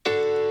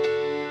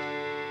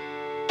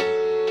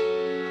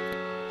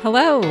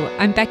Hello,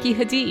 I'm Becky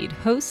Hadid,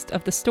 host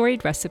of The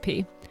Storied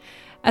Recipe.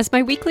 As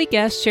my weekly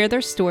guests share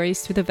their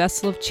stories through the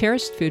vessel of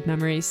cherished food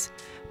memories,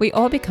 we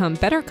all become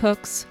better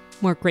cooks,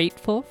 more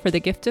grateful for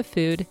the gift of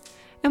food,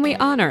 and we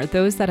honor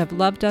those that have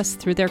loved us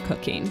through their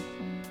cooking.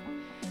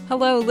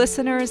 Hello,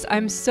 listeners.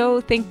 I'm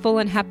so thankful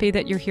and happy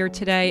that you're here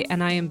today,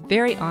 and I am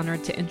very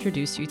honored to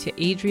introduce you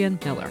to Adrian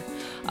Miller,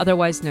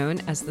 otherwise known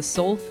as the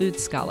Soul Food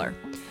Scholar.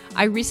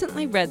 I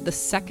recently read the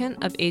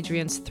second of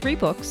Adrian's 3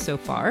 books so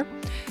far,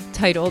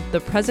 titled The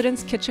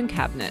President's Kitchen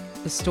Cabinet,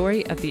 the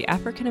story of the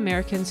African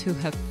Americans who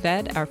have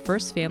fed our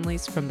first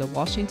families from the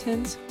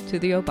Washingtons to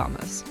the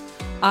Obamas.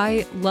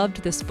 I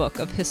loved this book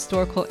of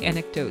historical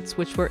anecdotes,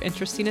 which were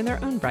interesting in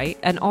their own right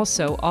and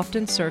also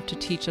often served to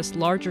teach us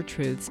larger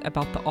truths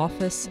about the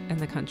office and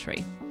the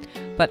country.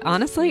 But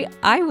honestly,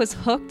 I was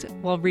hooked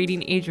while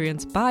reading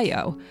Adrian's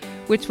bio,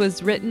 which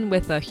was written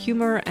with a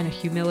humor and a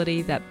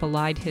humility that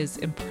belied his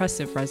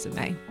impressive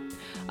resume.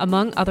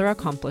 Among other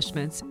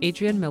accomplishments,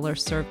 Adrian Miller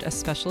served as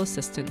special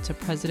assistant to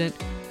President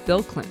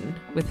Bill Clinton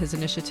with his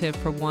initiative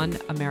for One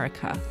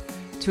America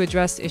to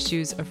address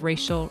issues of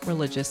racial,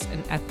 religious,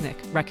 and ethnic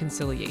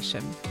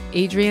reconciliation.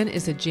 Adrian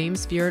is a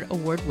James Beard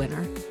Award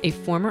winner, a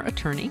former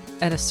attorney,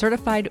 and a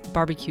certified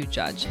barbecue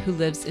judge who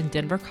lives in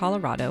Denver,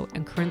 Colorado,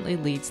 and currently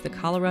leads the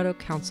Colorado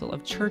Council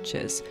of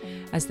Churches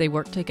as they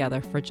work together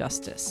for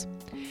justice.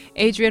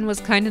 Adrian was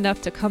kind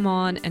enough to come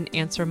on and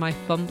answer my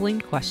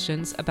fumbling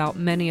questions about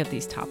many of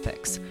these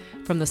topics,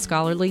 from the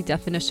scholarly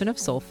definition of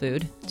soul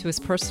food to his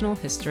personal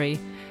history,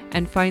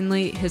 and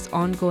finally, his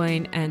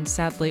ongoing and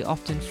sadly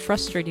often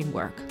frustrating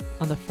work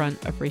on the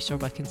front of racial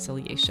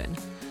reconciliation.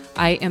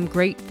 I am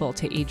grateful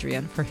to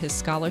Adrian for his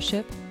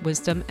scholarship,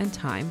 wisdom, and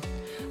time.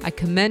 I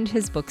commend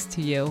his books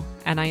to you,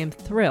 and I am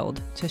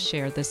thrilled to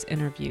share this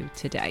interview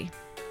today.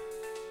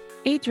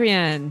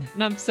 Adrian,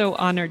 I'm so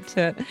honored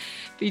to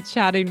be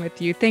chatting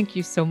with you. Thank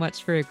you so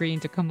much for agreeing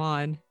to come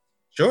on.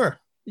 Sure.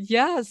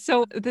 Yeah.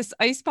 So this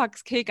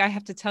icebox cake, I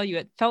have to tell you,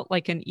 it felt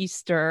like an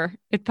Easter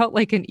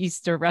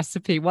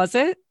recipe, was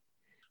it?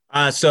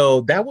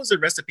 So that was a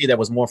recipe that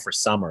was more for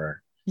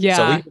summer. Yeah.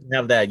 So we would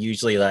have that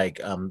usually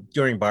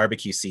during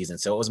barbecue season.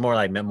 So it was more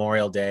like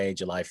Memorial Day,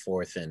 July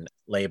 4th, and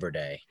Labor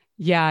Day.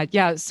 Yeah.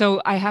 Yeah. So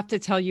I have to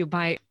tell you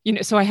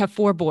so I have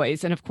 4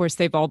 boys, and of course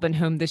they've all been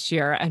home this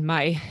year, and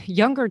my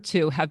younger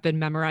 2 have been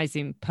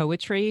memorizing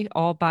poetry,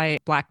 all by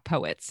Black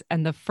poets.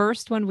 And the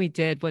first one we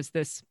did was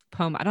this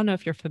poem. I don't know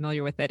if you're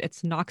familiar with it.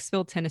 It's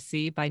Knoxville,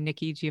 Tennessee by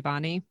Nikki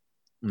Giovanni.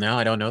 No,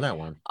 I don't know that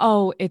one.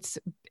 Oh, it's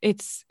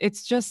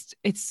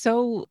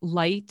so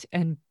light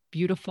and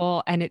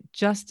beautiful, and it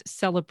just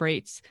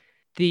celebrates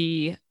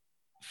the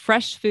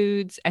fresh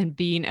foods and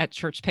being at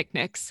church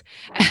picnics.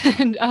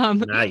 And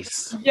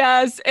Nice.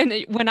 yes, and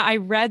when I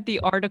read the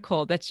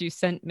article that you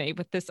sent me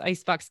with this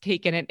icebox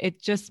cake in it,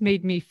 it just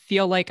made me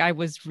feel like I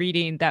was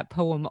reading that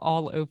poem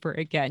all over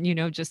again.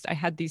 I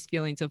had these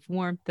feelings of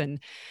warmth and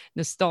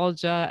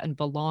nostalgia and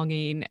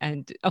belonging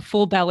and a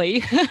full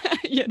belly,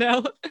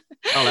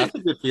 Oh, that's a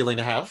good feeling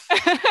to have.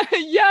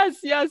 Yes,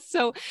 yes.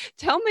 So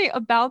tell me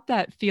about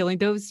that feeling,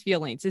 those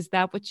feelings. Is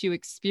that what you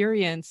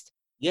experienced?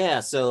 Yeah.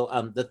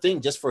 So the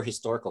thing, just for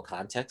historical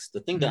context, the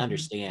thing to Mhm.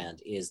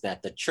 understand is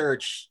that the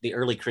church, the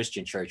early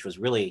Christian church, was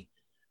really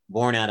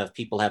born out of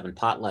people having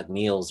potluck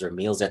meals or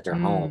meals at their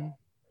home,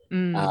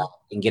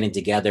 and getting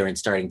together and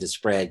starting to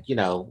spread,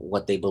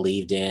 what they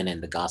believed in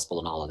and the gospel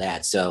and all of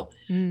that. So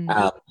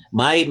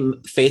my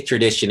faith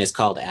tradition is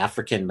called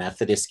African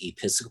Methodist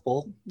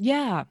Episcopal.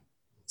 Yeah.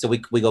 So we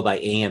go by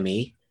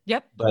AME.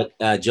 Yep.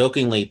 But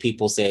jokingly,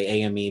 people say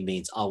AME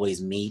means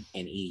always meet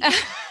and eat.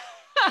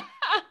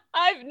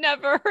 I've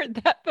never heard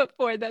that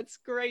before. That's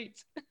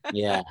great.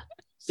 Yeah.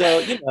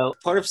 So,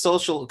 part of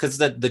social, because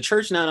the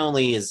church not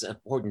only is an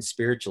important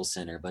spiritual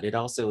center, but it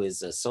also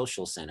is a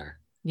social center.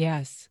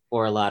 Yes.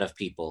 For a lot of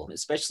people,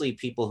 especially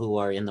people who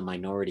are in the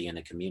minority in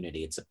a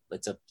community.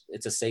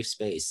 It's a safe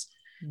space.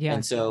 Yeah.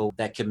 And so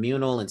that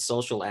communal and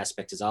social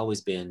aspect has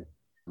always been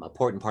an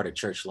important part of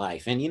church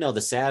life. And, the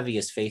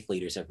savviest faith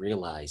leaders have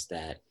realized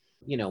that,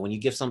 when you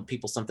give some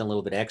people something a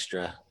little bit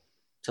extra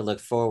to look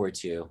forward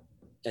to,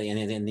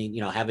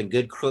 and having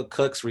good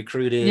cooks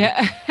recruited,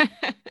 yeah.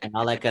 and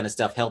all that kind of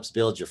stuff helps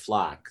build your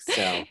flock.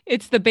 So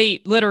it's the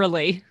bait,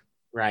 literally.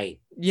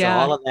 Right.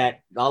 Yeah. So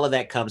all of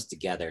that comes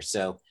together.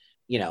 So,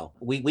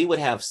 we would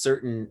have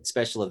certain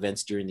special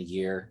events during the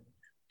year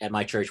at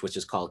my church, which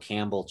is called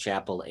Campbell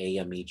Chapel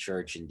AME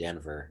Church in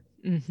Denver.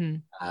 Mm-hmm.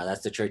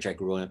 That's the church I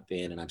grew up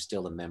in, and I'm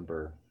still a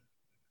member.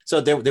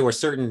 So there were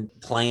certain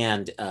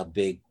planned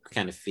big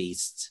kind of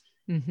feasts,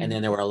 and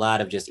then there were a lot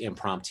of just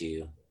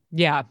impromptu.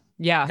 Yeah,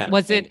 yeah.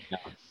 Was it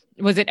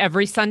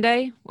every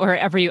Sunday, or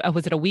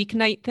was it a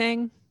weeknight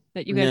thing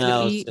that you guys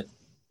would eat?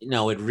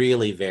 No, it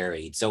really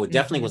varied. So it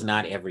definitely was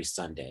not every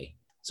Sunday.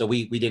 So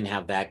we didn't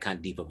have that kind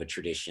of deep of a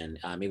tradition.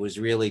 It was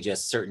really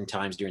just certain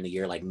times during the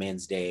year, like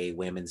Men's Day,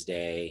 Women's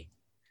Day.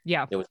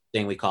 Yeah. There was a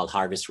thing we called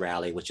Harvest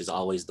Rally, which is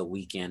always the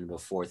weekend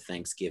before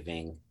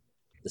Thanksgiving.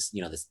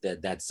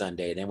 That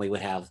Sunday. Then we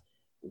would have,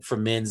 for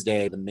Men's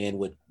Day, the men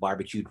would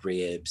barbecued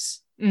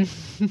ribs.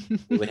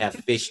 We would have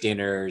fish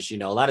dinners. A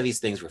lot of these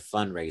things were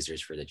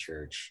fundraisers for the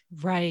church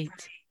Right.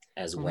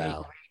 as Right.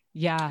 well.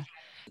 Yeah.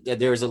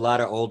 There was a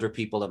lot of older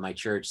people at my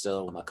church.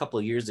 So a couple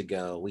of years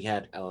ago, we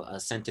had a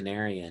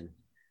centenarian.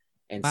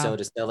 And so Wow.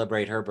 to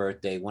celebrate her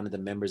birthday, one of the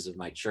members of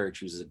my church,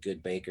 who's a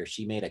good baker,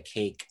 she made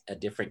a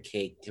different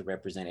cake to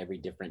represent every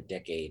different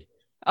decade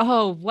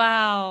Oh,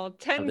 wow. of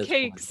 10 this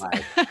woman's cakes.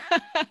 life.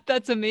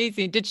 That's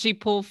amazing. Did she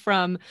pull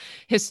from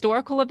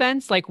historical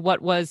events, like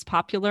what was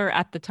popular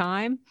at the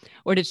time?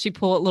 Or did she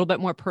pull a little bit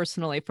more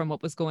personally from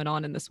what was going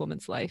on in this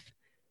woman's life?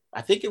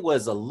 I think it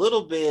was a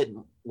little bit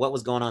what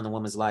was going on in the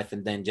woman's life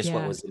and then just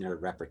what Yeah. was in her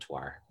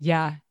repertoire.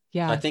 Yeah. So I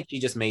Yeah. think she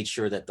just made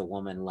sure that the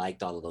woman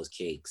liked all of those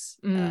cakes.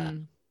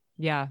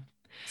 Yeah.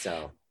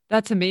 So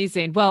That's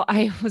amazing. Well,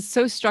 I was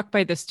so struck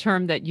by this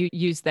term that you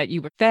used, that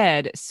you were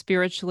fed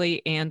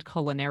spiritually and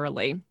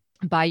culinarily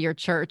by your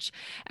church.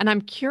 And I'm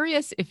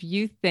curious if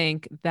you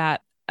think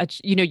that,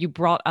 you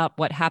brought up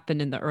what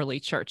happened in the early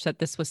church, that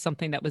this was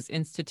something that was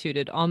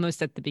instituted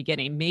almost at the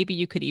beginning. Maybe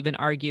you could even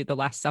argue the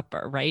Last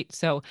Supper, right?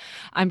 So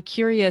I'm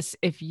curious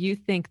if you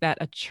think that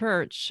a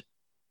church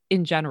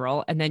in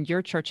general, and then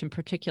your church in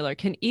particular,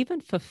 can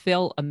even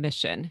fulfill a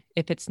mission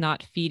if it's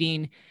not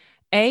feeding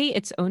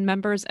its own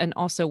members, and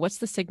also what's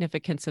the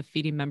significance of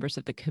feeding members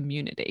of the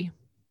community?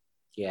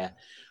 yeah.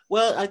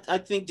 Well, I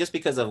think just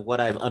because of what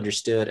I've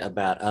understood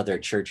about other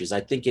churches,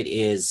 I think it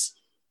is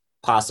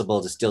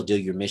possible to still do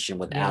your mission Yeah.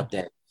 without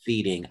that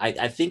feeding.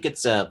 I think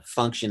it's a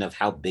function of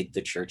how big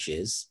the church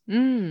is.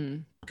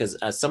 Mm. Because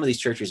some of these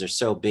churches are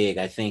so big,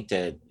 I think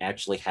to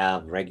actually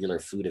have regular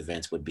food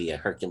events would be a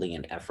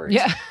Herculean effort.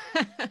 Yeah.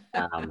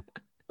 Um,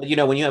 but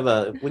when you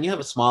have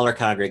a smaller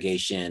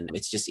congregation,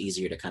 it's just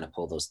easier to kind of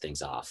pull those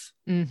things off.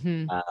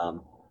 Hmm.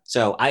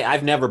 So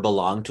I've never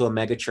belonged to a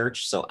mega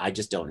church, so I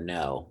just don't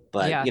know.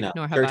 But Yeah,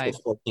 nor have church I. with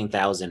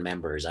 14,000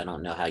 members, I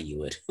don't know how you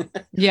would.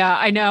 Yeah,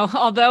 I know.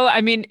 Although,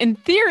 I mean, in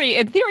theory,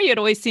 it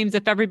always seems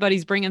if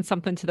everybody's bringing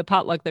something to the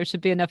potluck, there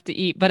should be enough to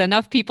eat. But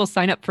enough people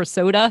sign up for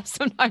soda,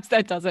 sometimes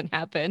that doesn't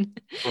happen.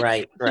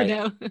 Right, You right.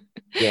 know?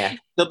 Yeah.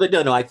 No, but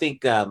no. I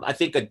think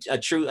a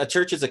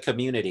church is a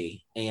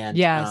community, and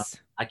Yes.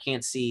 I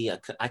can't see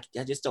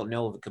I just don't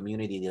know of a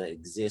community that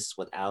exists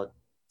without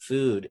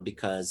food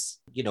because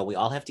we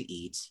all have to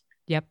eat,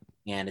 Yep.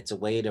 and it's a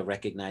way to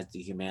recognize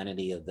the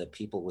humanity of the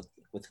people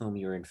with whom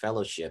you're in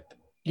fellowship.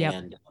 Yep.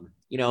 And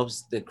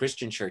the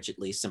Christian church at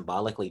least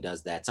symbolically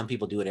does that. Some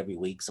people do it every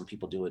week, some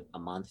people do it a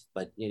month,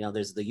 but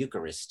there's the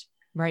Eucharist,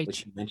 Right.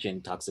 which you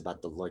mentioned, talks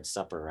about the Lord's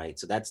Supper, right?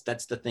 So that's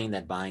the thing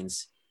that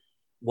binds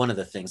one of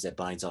the things that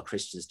binds all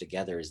Christians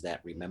together is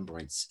that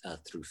remembrance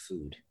through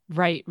food.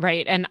 Right.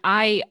 Right. And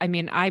I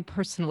mean, I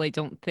personally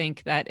don't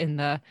think that in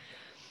the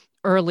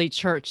early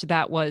church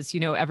that was,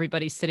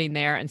 everybody sitting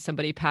there and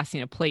somebody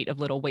passing a plate of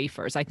little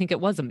wafers. I think it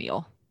was a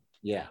meal.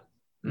 Yeah.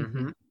 Hmm.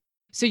 Mm-hmm.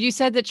 So you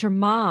said that your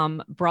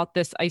mom brought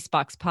this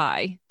icebox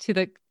pie to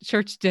the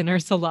church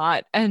dinners a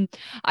lot. And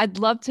I'd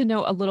love to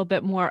know a little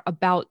bit more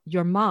about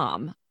your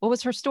mom. What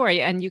was her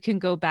story? And you can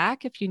go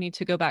back if you need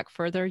to go back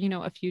further,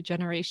 a few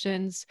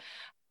generations.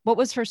 What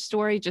was her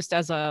story just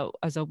as a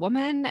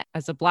woman,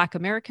 as a Black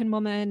American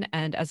woman,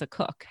 and as a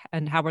cook?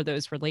 And how were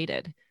those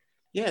related?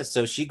 Yeah.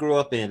 So she grew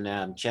up in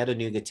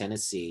Chattanooga,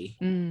 Tennessee,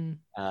 Mm,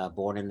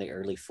 born in the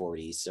early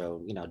 40s.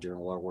 So, during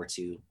World War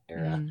II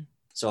era. mm,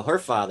 So her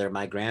father,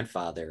 my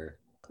grandfather,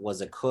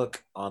 was a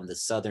cook on the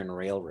Southern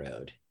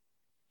Railroad.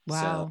 So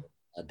wow.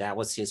 that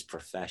was his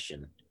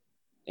profession.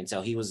 And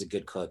so he was a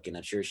good cook. And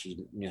I'm sure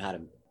she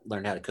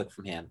learn how to cook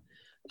from him.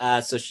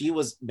 So she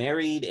was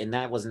married, and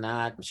was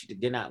not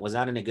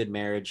in a good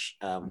marriage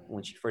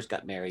when she first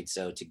got married.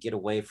 So to get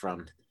away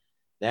from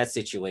that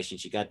situation,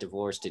 she got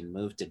divorced and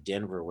moved to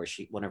Denver, where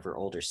one of her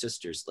older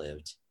sisters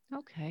lived,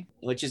 Okay.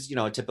 which is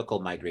a typical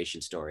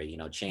migration story.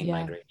 Chain Yeah,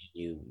 migration.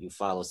 You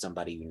follow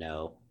somebody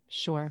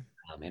sure.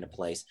 in a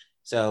place.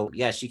 So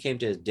yeah, she came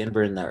to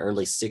Denver in the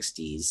early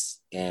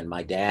 '60s, and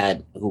my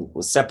dad, who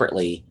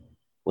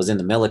was in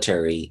the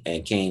military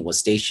and was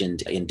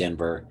stationed in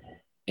Denver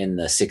in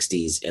the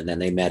 '60s, and then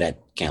they met at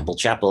Campbell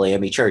Chapel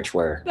AME Church,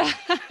 where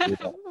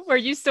Where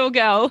you still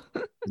go.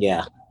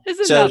 yeah.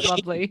 Isn't So that she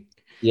lovely?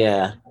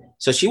 Yeah.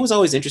 So she was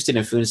always interested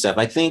in food and stuff.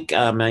 I think,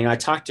 I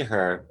talked to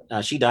her.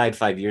 She died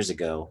 5 years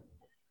ago,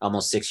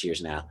 almost 6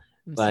 years now.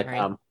 I'm But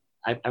sorry.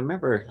 I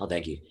remember, oh,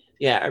 thank you.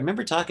 Yeah, I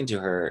remember talking to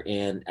her.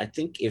 And I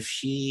think if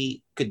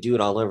she could do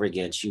it all over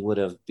again, she would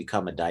have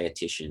become a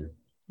dietitian.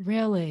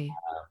 Really?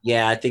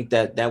 Yeah, I think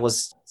that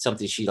was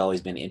something she'd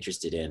always been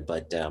interested in.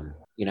 But,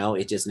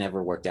 it just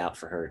never worked out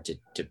for her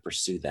to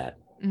pursue that.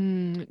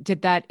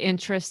 Did that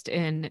interest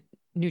in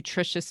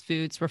nutritious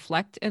foods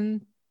reflect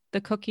in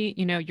the cooking,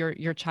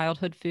 your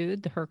childhood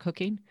food, her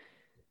cooking?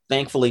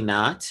 Thankfully,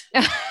 not.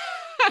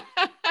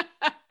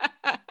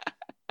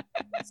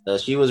 So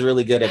she was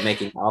really good at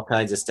making all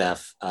kinds of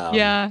stuff.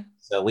 Yeah.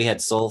 So we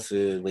had soul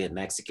food, we had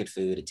Mexican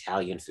food,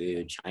 Italian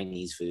food,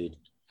 Chinese food.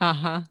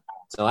 Uh-huh.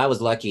 So I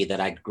was lucky that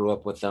I grew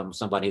up with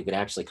somebody who could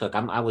actually cook.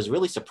 I was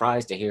really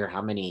surprised to hear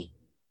how many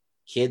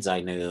kids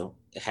I knew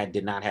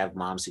did not have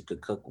moms who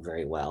could cook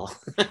very well.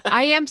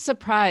 I am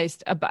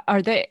surprised about,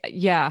 are they,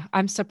 yeah,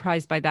 I'm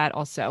surprised by that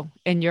also.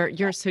 And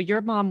so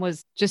your mom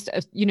was just,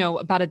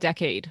 about a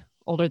decade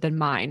older than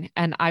mine.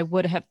 And I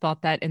would have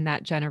thought that in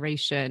that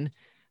generation,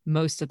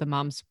 most of the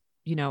moms,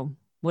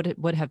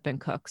 would have been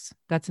cooks.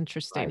 That's Right.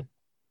 interesting.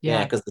 Yeah,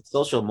 Yeah. because the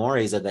social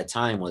mores at that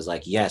time was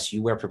like, yes,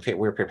 you were prepared.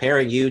 We're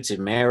preparing you to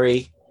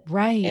marry and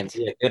Right.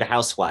 be a good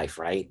housewife,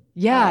 right?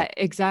 Yeah,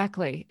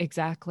 exactly.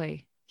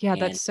 Exactly. Yeah,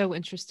 And that's so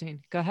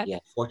interesting. Go ahead.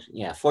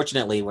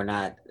 fortunately, we're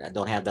not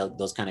don't have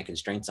those kind of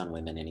constraints on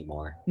women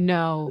anymore.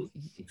 No.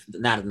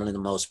 Not in the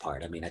most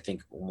part. I mean, I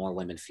think more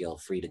women feel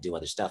free to do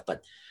other stuff,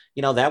 but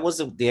that was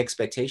the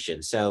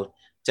expectation. So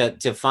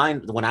to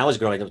find when I was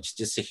growing up,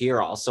 just to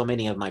hear so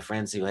many of my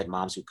friends who had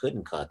moms who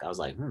couldn't cook, I was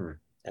like,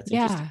 that's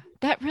interesting. Yeah,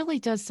 that really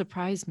does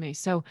surprise me.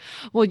 So,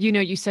 well,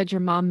 you said your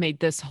mom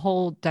made this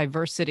whole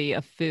diversity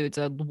of foods,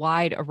 a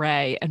wide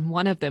array, and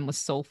one of them was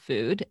soul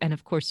food. And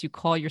of course, you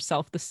call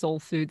yourself the soul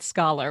food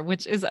scholar,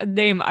 which is a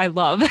name I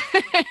love.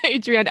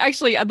 Adrian,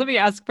 actually, let me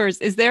ask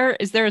first, is there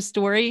a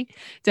story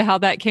to how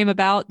that came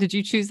about? Did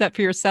you choose that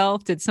for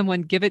yourself? Did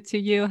someone give it to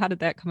you? How did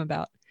that come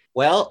about?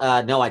 Well,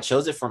 no, I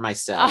chose it for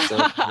myself. So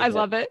I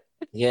love it.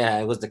 yeah,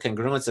 it was the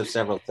congruence of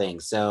several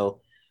things. So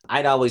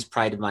I'd always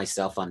prided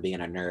myself on being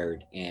a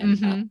nerd and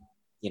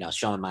Hmm.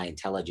 showing my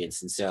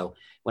intelligence. And so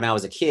when I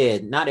was a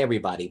kid, not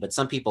everybody, but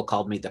some people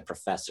called me the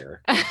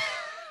professor.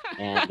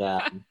 And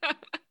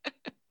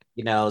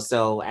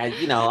so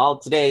all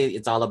today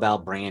it's all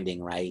about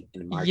branding, right?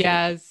 And marketing.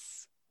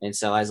 Yes. And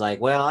so I was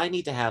like, well, I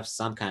need to have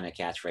some kind of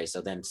catchphrase.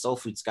 So then Soul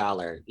Food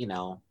Scholar,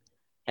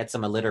 had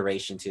some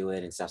alliteration to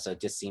it and stuff. So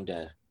it just seemed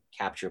to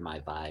capture my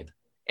vibe.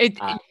 It,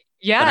 Uh, but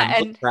yeah, I'm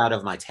most and proud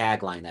of my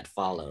tagline that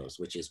follows,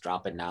 which is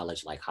dropping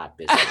knowledge like hot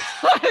biscuits.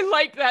 I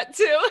like that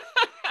too.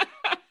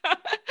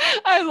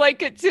 I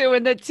like it too.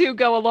 And the two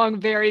go along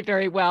very,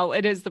 very well.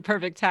 It is the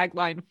perfect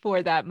tagline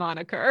for that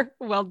moniker.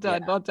 Well Yeah.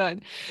 done. Well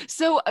done.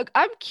 So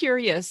I'm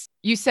curious.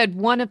 You said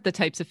one of the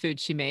types of food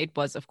she made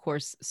was, of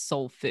course,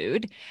 soul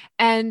food.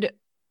 And,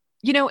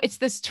 it's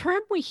this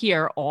term we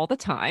hear all the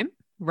time,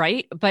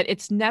 right? But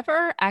it's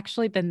never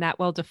actually been that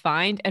well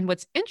defined. And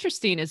what's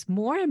interesting is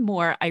more and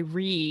more I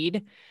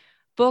read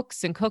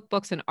books and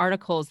cookbooks and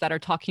articles that are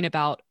talking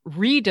about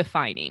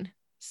redefining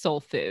soul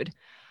food.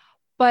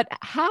 But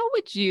how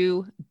would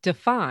you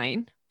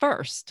define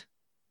first,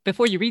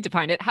 before you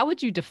redefine it, how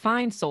would you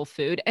define soul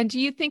food? And do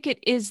you think it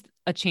is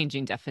a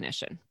changing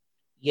definition?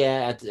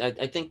 Yeah,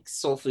 I think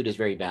soul food is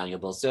very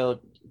valuable. So,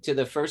 to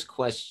the first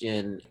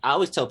question, I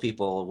always tell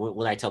people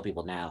what I tell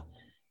people now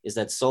is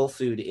that soul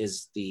food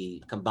is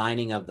the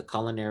combining of the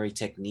culinary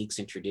techniques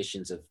and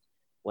traditions of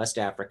West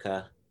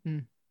Africa, Hmm.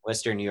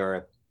 Western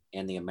Europe,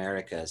 and the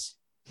Americas.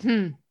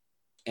 Hmm.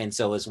 And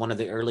so it's one of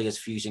the earliest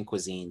fusion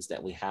cuisines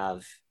that we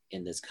have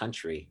in this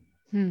country.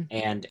 Hmm.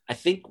 And I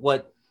think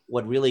what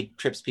really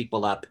trips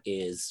people up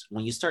is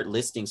when you start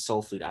listing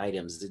soul food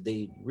items,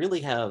 they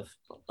really have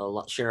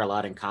share a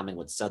lot in common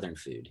with Southern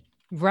food.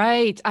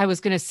 Right. I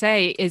was going to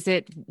say,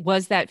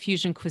 was that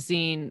fusion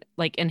cuisine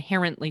like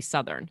inherently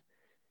Southern?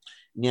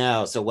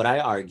 No, so what I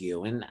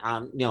argue, and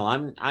I'm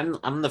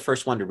the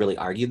first one to really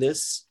argue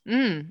this.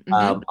 Mm,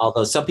 hmm.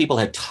 Although some people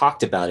have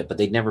talked about it, but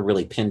they never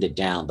really pinned it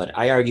down. But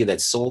I argue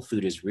that soul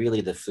food is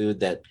really the food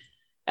that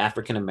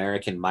African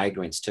American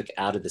migrants took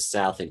out of the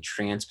South and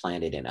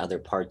transplanted in other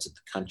parts of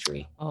the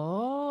country.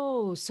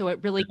 Oh, so it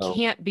really So,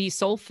 can't be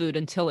soul food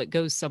until it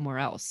goes somewhere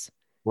else.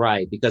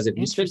 right, because if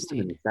you spend time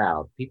in Interesting. the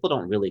South, people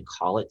don't really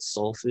call it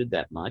soul food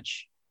that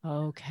much.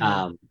 Okay.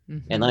 Um,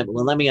 and Hmm.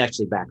 let me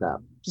actually back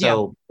up. Yeah.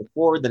 So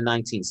before the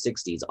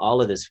 1960s,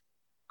 all of this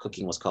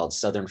cooking was called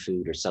Southern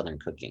food or Southern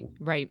cooking.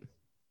 Right.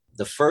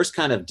 The first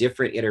kind of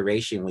different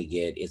iteration we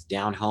get is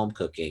down home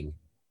cooking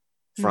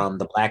Hmm. from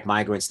the Black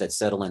migrants that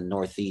settle in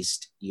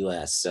Northeast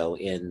US. So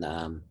in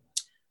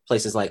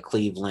places like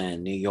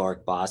Cleveland, New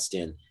York,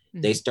 Boston,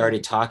 they Mhm.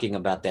 started talking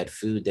about that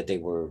food that they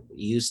were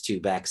used to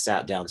back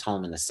south, down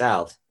home in the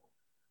South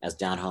as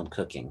down home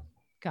cooking.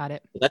 Got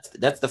it.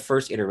 That's the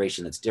first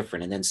iteration that's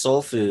different, and then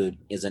soul food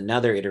is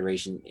another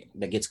iteration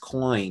that gets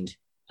coined.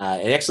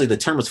 Actually, the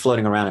term was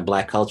floating around in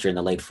Black culture in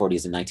the late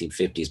 40s and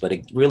 1950s, but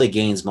it really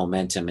gains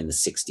momentum in the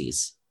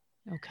 60s.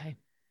 Okay.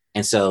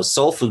 And so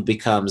soul food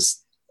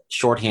becomes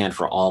shorthand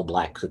for all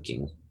Black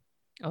cooking.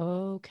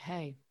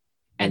 Okay.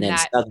 And And then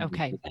that, Southern,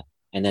 okay. yeah.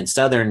 And then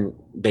Southern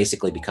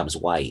basically becomes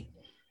white.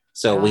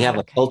 So we have a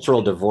Okay.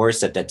 cultural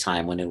divorce at that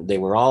time when they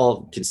were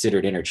all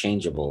considered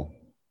interchangeable.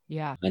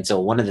 Yeah. And so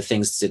one of the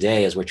things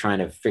today is we're trying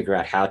to figure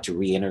out how to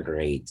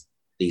reintegrate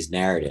these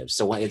narratives.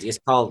 So it's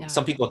called, Yeah.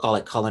 some people call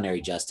it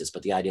culinary justice,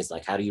 but the idea is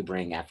like, how do you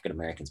bring African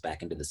Americans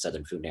back into the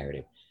Southern food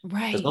narrative?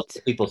 Because most of the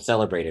Right. people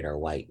celebrated are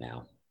white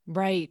now.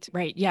 Right.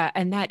 Right. Yeah.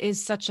 And that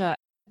is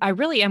I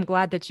really am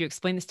glad that you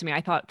explained this to me. I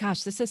thought,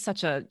 gosh, this is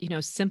such a,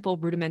 simple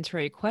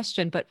rudimentary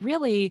question, but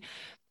really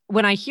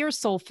when I hear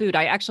soul food,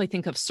 I actually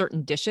think of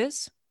certain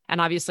dishes.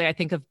 And obviously I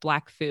think of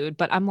Black food,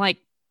 but I'm like,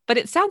 but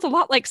it sounds a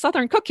lot like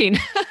Southern cooking.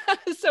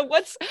 So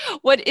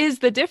what is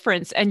the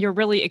difference? And you're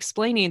really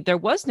explaining there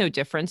was no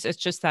difference. It's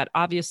just that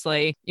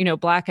obviously,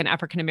 Black and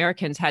African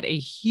Americans had a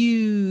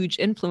huge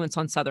influence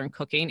on Southern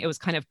cooking. It was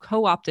kind of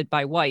co-opted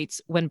by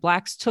whites. When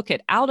Blacks took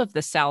it out of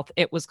the South,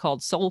 it was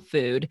called soul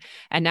food.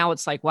 And now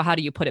it's like, well, how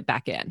do you put it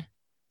back in?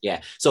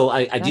 Yeah. So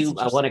I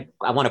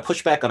want to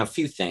push back on a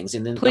few things,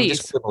 and then I'm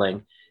just Please.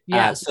 quibbling.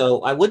 Yeah.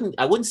 So I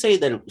wouldn't say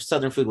that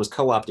Southern food was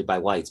co-opted by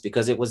whites,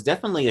 because it was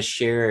definitely a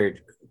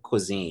shared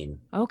cuisine.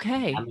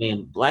 Okay. I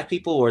mean, Black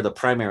people were the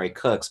primary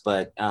cooks,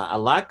 but a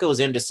lot goes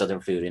into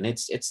Southern food, and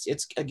it's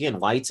again,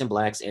 whites and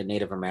Blacks and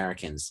Native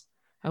Americans.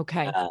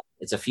 Okay.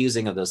 It's a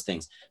fusing of those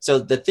things. So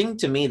the thing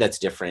to me that's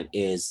different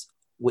is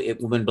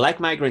when Black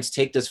migrants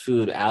take this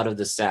food out of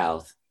the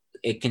South,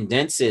 it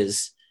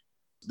condenses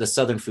the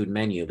Southern food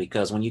menu,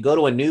 because when you go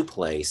to a new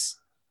place,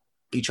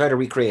 you try to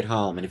recreate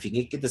home, and if you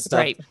get the stuff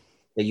Right.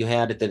 that you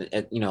had at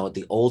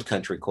the old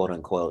country, quote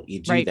unquote,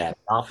 you do Right. that.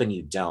 Often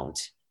you don't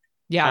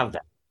Yeah. have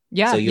that.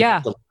 Yeah. So you Yeah.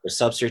 have to look for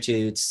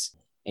substitutes,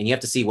 and you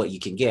have to see what you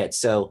can get.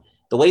 So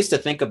the ways to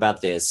think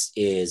about this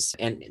is,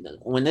 and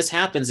when this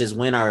happens is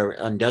when our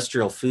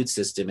industrial food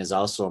system is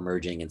also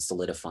emerging and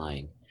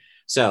solidifying.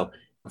 So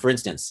for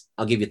instance,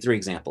 I'll give you 3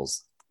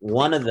 examples.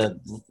 One of the,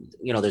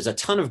 there's a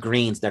ton of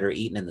greens that are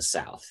eaten in the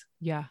South.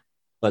 Yeah.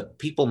 But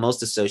people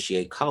most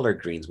associate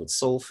collard greens with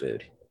soul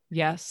food.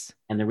 Yes.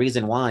 And the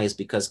reason why is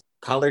because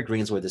collard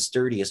greens were the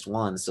sturdiest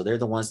ones. So they're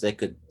the ones that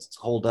could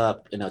hold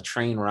up in a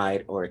train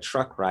ride or a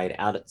truck ride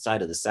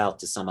outside of the South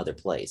to some other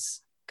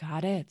place.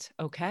 Got it.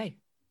 Okay.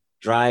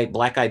 Dry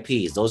black-eyed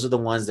peas, those are the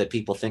ones that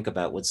people think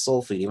about with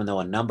soul food, even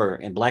though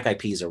and black-eyed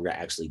peas are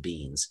actually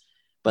beans.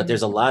 But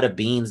there's a lot of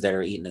beans that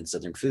are eaten in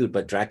Southern food,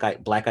 but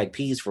black-eyed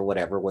peas, for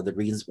whatever, were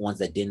the ones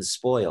that didn't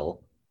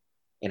spoil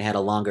and had a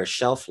longer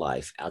shelf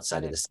life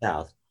outside of the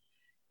South.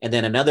 And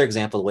then another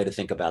example, the way to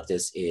think about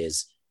this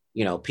is,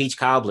 peach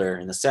cobbler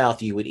in the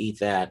South, you would eat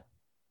that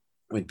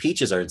when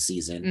peaches are in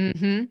season.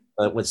 Mm-hmm.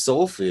 But with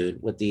soul food,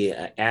 with the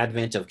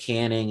advent of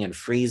canning and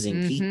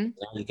freezing peaches,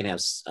 you can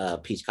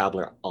have peach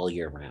cobbler all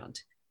year round.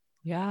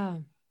 Yeah.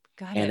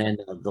 Got And it.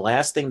 then the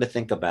last thing to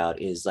think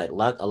about is like a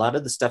lot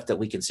of the stuff that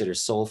we consider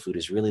soul food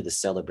is really the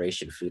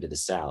celebration food of the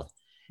South.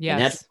 Yes.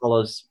 And that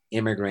follows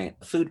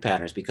immigrant food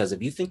patterns, because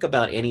if you think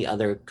about any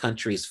other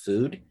country's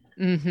food,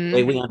 the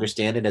way we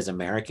understand it as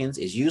Americans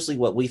is usually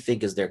what we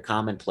think is their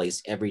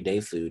commonplace everyday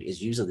food is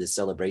usually the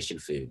celebration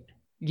food.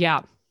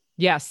 Yeah.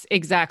 Yes,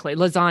 exactly.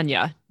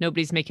 Lasagna.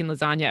 Nobody's making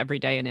lasagna every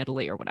day in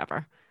Italy or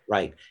whatever.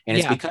 Right. And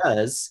it's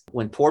because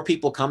when poor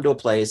people come to a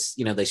place,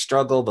 they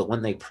struggle, but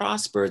when they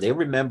prosper, they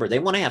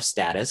want to have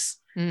status,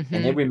 and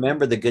they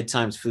remember the good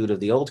times food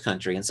of the old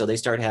country. And so they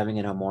start having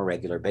it on a more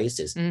regular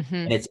basis.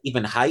 And it's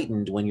even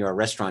heightened when you're a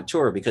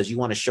restaurateur, because you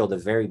want to show the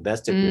very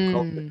best of your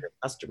culture to your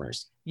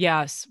customers.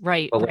 Yes.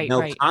 Right. But with right. no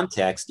right.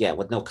 context,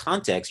 with no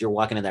context, you're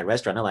walking in that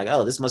restaurant. They're like,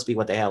 oh, this must be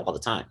what they have all the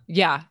time.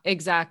 Yeah,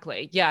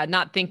 exactly. Yeah.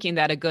 Not thinking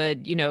that a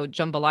good,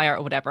 jambalaya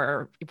or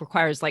whatever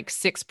requires like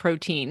 6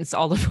 proteins,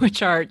 all of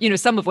which are,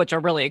 some of which are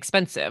really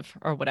expensive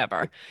or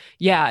whatever.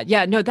 Yeah.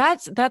 Yeah. No,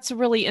 that's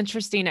really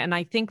interesting. And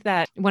I think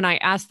that when I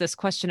asked this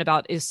question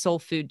about is soul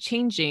food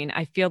changing,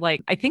 I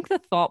think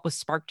the thought was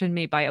sparked in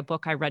me by a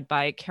book I read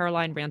by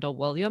Caroline Randall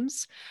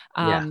Williams.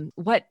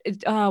 What's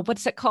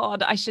it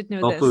called? I should know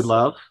Soul this. Food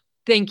Love.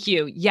 Thank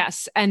you.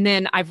 Yes. And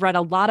then I've read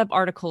a lot of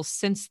articles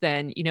since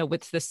then,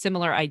 with the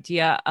similar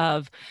idea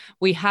of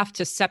we have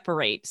to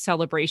separate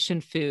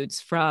celebration foods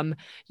from,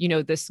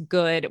 this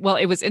good. Well,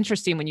 it was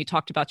interesting when you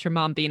talked about your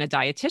mom being a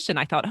dietitian.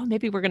 I thought, oh,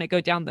 maybe we're going to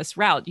go down this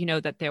route,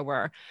 that there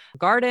were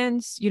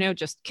gardens,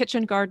 just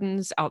kitchen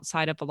gardens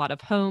outside of a lot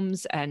of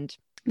homes. And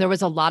there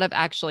was a lot of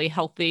actually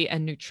healthy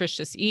and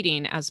nutritious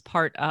eating as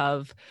part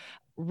of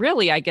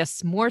really, I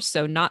guess, more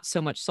so, not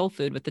so much soul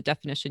food with the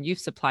definition you've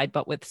supplied,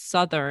 but with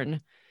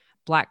Southern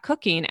Black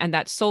cooking, and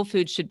that soul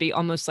food should be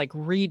almost like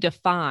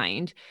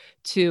redefined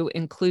to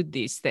include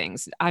these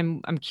things.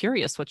 I'm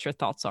curious what your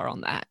thoughts are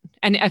on that,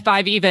 and if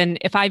I've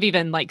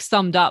even like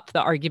summed up the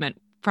argument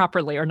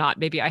properly or not.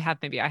 Maybe I have,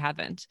 maybe I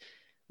haven't.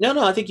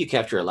 No, I think you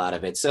capture a lot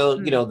of it. So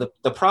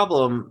the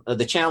problem,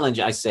 the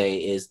challenge, I say,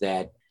 is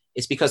that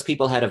it's because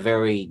people had a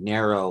very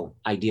narrow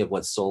idea of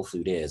what soul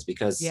food is.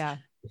 Because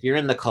if you're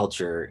in the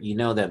culture,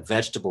 that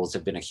vegetables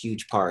have been a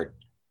huge part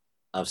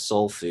of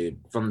soul food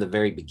from the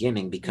very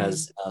beginning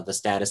because of the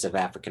status of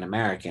African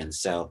Americans.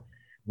 So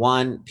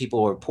one,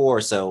 people were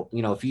poor. So,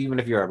 even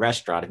if you're a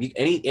restaurant, if you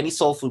any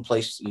soul food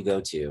place you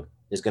go to,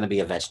 there's going to be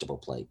a vegetable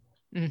plate.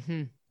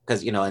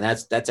 Because, and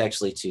that's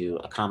actually to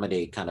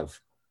accommodate kind of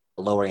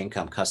lower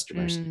income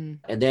customers.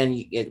 And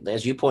then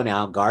as you point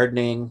out,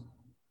 gardening,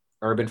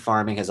 urban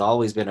farming has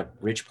always been a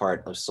rich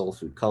part of soul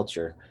food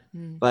culture.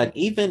 But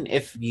even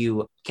if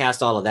you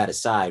cast all of that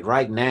aside,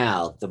 right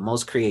now, the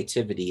most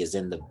creativity is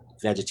in the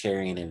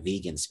vegetarian and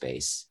vegan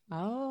space.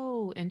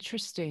 Oh,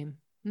 interesting.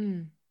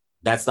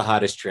 That's the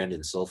hottest trend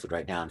in soul food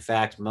right now. In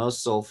fact,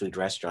 most soul food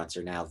restaurants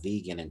are now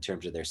vegan in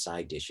terms of their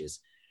side dishes.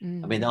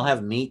 I mean, they'll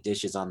have meat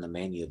dishes on the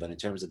menu, but in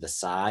terms of the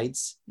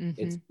sides,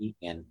 it's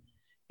vegan.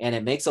 And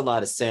it makes a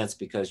lot of sense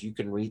because you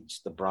can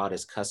reach the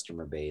broadest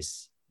customer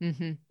base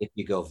if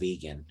you go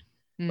vegan.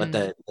 But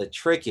the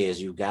trick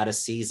is you got to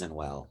season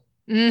well.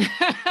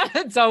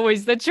 It's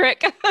always the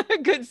trick.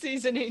 Good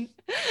seasoning.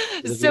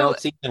 If you don't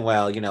season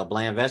well,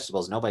 bland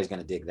vegetables, nobody's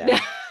going to dig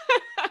that.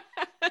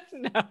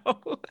 No.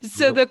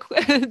 So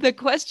the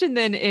question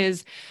then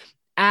is,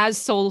 as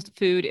soul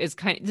food is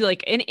kind of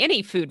like in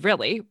any food,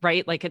 really,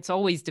 right? Like it's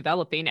always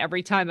developing.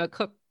 Every time a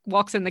cook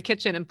walks in the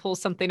kitchen and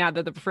pulls something out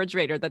of the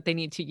refrigerator that they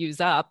need to use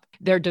up,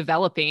 they're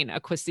developing a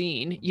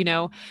cuisine,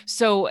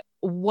 So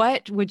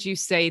what would you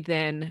say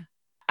then,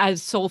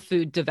 as soul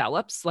food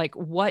develops, like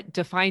what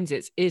defines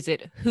it? Is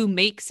it who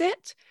makes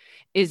it?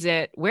 Is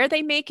it where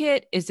they make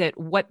it? Is it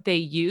what they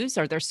use?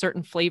 Are there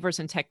certain flavors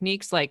and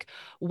techniques? Like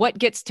what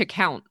gets to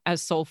count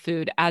as soul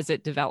food as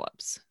it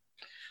develops?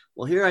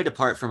 Well, here I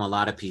depart from a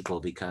lot of people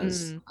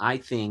because I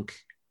think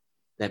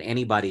that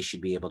anybody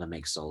should be able to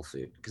make soul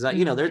food. Because,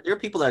 there are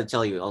people that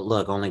tell you, oh,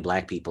 look, only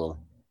Black people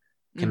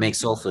can make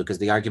soul food. Because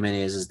the argument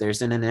is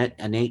there's an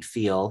innate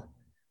feel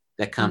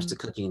that comes to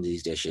cooking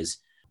these dishes.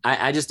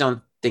 I just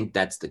don't think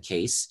that's the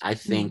case. I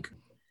think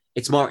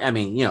it's more,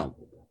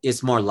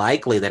 it's more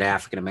likely that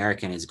African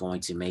American is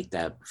going to make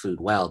that food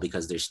well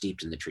because they're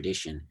steeped in the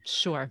tradition.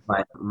 Sure.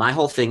 But my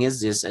whole thing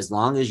is as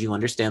long as you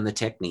understand the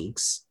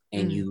techniques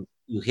and you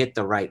hit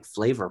the right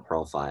flavor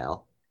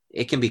profile,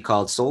 it can be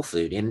called soul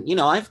food. And,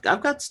 I've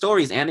got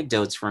stories,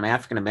 anecdotes from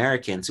African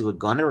Americans who had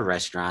gone to a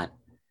restaurant,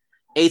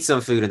 ate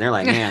some food, and they're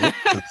like, man, this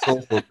is some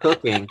soul food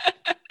cooking.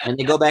 And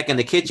they go back in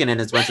the kitchen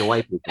and it's a bunch of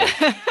white people.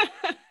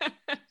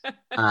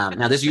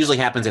 Now, this usually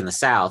happens in the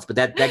South, but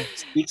that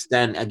speaks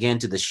then again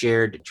to the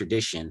shared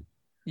tradition.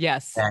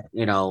 Yes. That,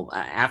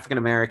 African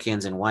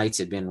Americans and whites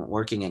had been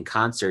working in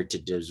concert to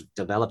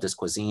develop this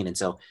cuisine. And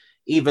so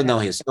even though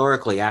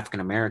historically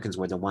African Americans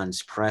were the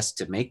ones pressed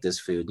to make this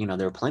food,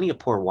 there were plenty of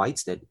poor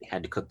whites that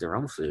had to cook their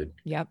own food.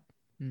 Yep.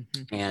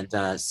 And,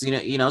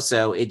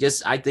 so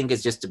I think it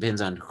just depends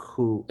on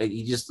who,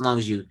 as long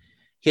as you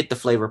hit the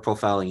flavor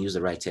profile and use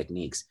the right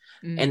techniques.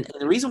 And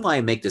the reason why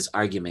I make this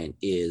argument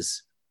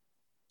is,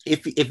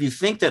 if you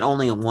think that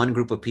only one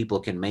group of people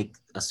can make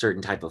a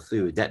certain type of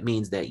food, that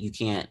means that you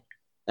can't.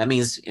 That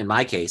means, in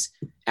my case,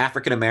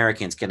 African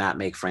Americans cannot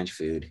make French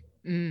food,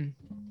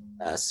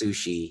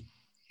 sushi,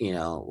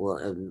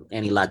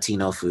 any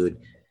Latino food,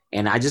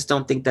 and I just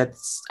don't think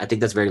that's. I think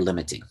that's very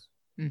limiting.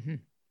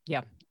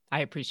 Yeah,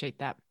 I appreciate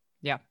that.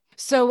 Yeah.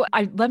 So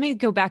let me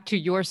go back to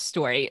your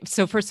story.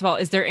 So first of all,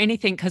 is there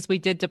anything, because we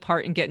did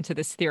depart and get into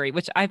this theory,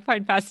 which I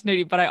find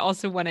fascinating, but I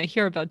also want to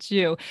hear about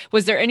you.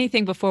 Was there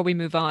anything before we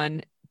move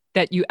on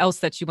that you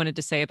wanted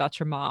to say about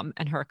your mom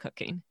and her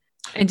cooking?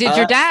 And did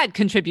your dad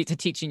contribute to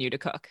teaching you to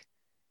cook?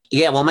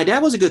 Yeah, well, my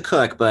dad was a good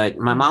cook, but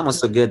my mom was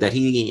so good that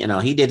he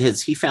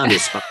found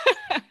his spot.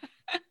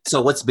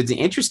 So what's been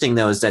interesting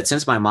though is that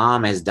since my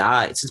mom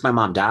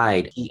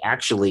died, he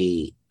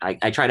actually,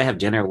 I try to have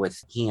dinner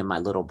with he and my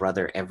little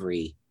brother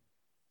every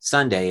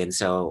Sunday. And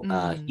so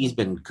he's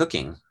been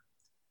cooking.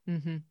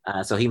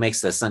 So he makes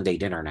the Sunday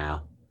dinner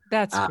now.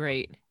 That's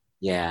great.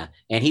 Yeah.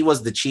 And he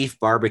was the chief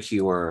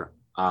barbecuer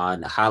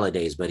on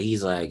holidays, but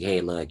he's like,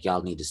 hey, look,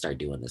 y'all need to start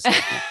doing this.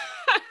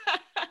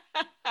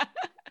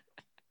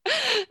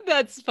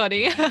 That's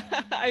funny.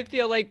 I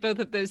feel like both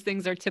of those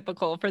things are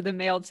typical for the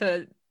male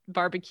to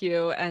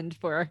barbecue and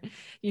for,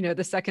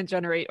 the second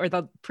generation or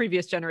the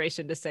previous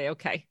generation to say,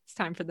 okay, it's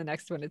time for the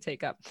next one to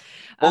take up.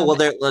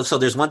 So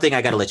there's one thing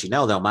I got to let you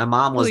know though. My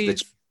mom was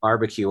the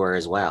barbecuer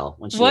as well.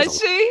 When she was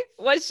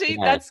she? Yeah,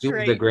 That's she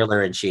great. was the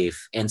griller in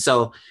chief. And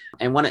so,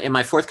 in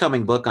my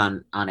forthcoming book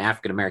on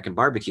African-American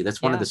barbecue,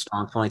 that's one of the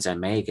strong points I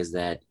make is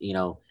that,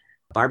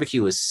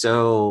 barbecue is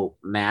so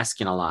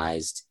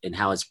masculinized in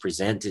how it's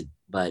presented,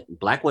 but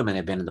Black women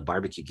have been in the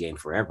barbecue game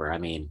forever. I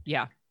mean,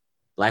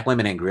 Black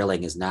women and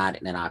grilling is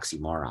not an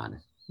oxymoron.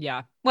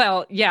 Yeah.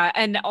 Well, yeah.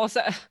 And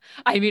also,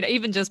 I mean,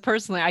 even just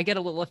personally, I get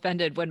a little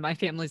offended when my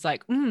family's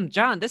like,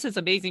 John, this is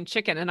amazing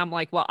chicken. And I'm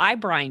like, well, I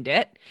brined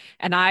it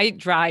and I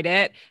dried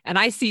it and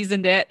I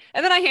seasoned it.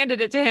 And then I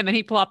handed it to him and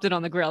he plopped it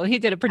on the grill and he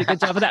did a pretty good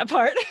job of that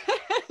part.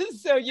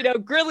 So,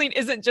 grilling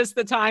isn't just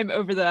the time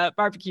over the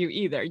barbecue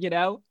either,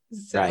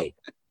 So, right.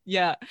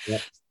 Yeah.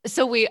 Yep.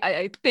 So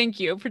I thank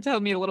you for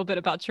telling me a little bit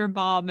about your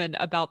mom and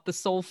about the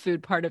soul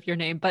food part of your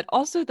name, but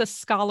also the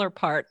scholar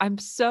part. I'm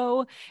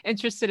so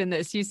interested in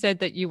this. You said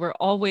that you were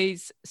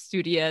always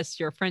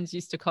studious. Your friends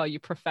used to call you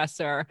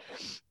professor.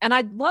 And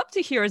I'd love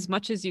to hear as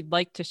much as you'd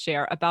like to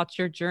share about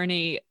your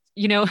journey.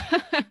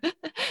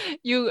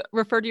 You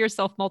refer to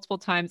yourself multiple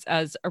times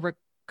as a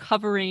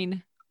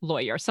recovering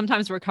lawyer,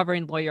 sometimes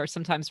recovering lawyer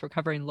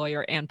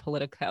and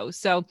politico.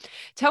 So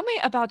tell me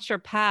about your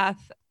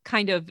path,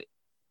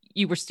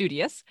 you were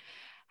studious,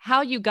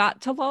 how you got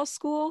to law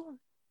school,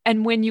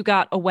 and when you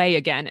got away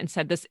again and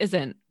said, this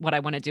isn't what I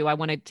want to do. I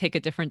want to take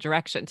a different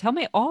direction. Tell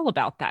me all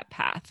about that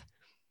path.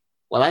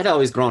 Well, I'd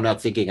always grown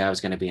up thinking I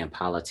was going to be in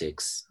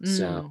politics.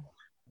 So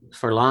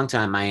for a long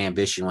time, my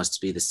ambition was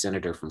to be the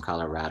senator from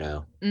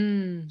Colorado.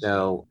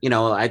 So,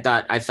 I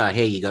thought,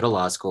 hey, you go to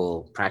law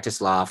school,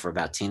 practice law for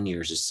about 10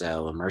 years or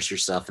so, immerse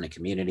yourself in a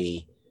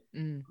community,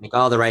 make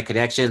all the right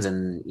connections,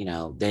 and,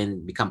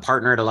 then become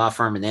partner at a law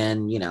firm, and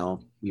then,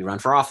 you run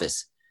for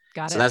office.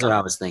 Got So it. that's what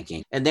I was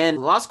thinking. And then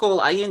law school,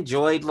 I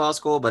enjoyed law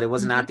school, but it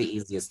was not Mm-hmm. the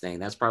easiest thing.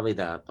 That's probably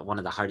one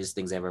of the hardest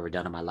things I've ever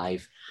done in my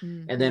life.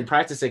 And Mm-hmm. then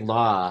practicing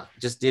law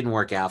just didn't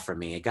work out for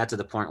me. It got to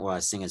the point where I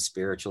was singing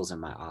spirituals in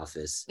my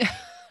office.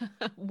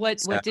 What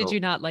did So, you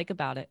not like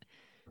about it?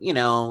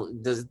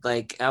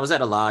 like I was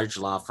at a large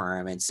law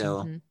firm, and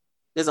so Mm-hmm.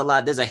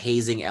 there's a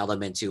hazing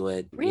element to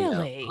it.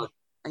 Really?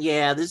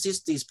 Yeah, there's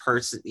just these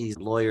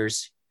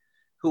lawyers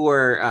who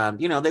were,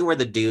 they were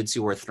the dudes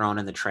who were thrown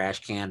in the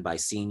trash can by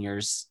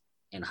seniors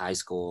in high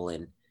school.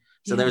 And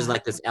so there was Yeah.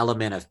 like this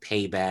element of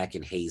payback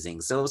and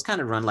hazing. So it was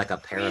kind of run like a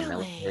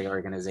paramilitary Really?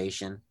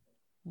 organization.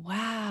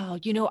 Wow.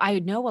 I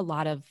know a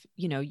lot of,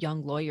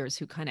 young lawyers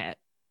who kind of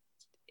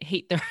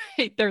hate their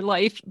hate their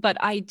life, but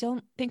I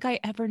don't think I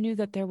ever knew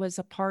that there was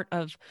a part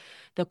of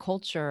the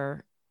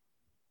culture,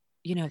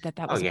 that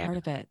Oh was a yeah. part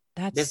of it.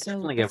 There's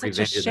definitely a That's such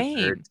a revenge of the shame.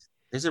 nerds.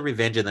 There's a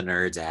revenge of the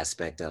nerds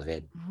aspect of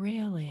it.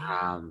 Really?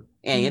 And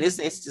Mm.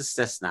 it's just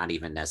that's not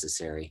even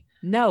necessary.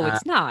 No, Uh,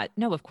 it's not.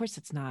 No, of course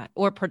it's not.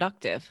 Or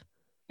productive.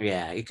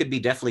 yeah, it could be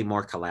definitely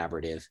more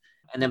collaborative.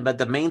 And then, but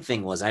the main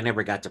thing was I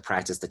never got to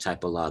practice the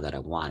type of law that I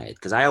wanted,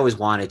 because I always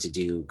wanted to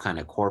do kind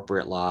of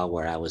corporate law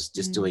where I was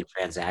just Mm. doing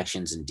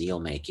transactions and deal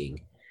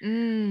making,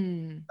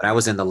 Mm. but I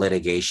was in the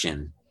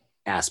litigation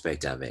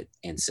aspect of it.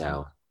 And Mm.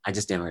 so I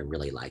just didn't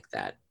really like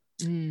that.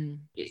 Mm.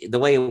 The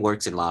way it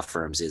works in law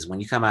firms is when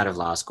you come out of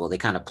law school, they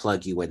kind of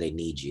plug you where they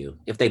need you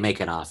if they make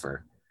an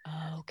offer.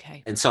 Oh,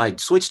 okay. And so I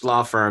switched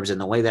law firms, and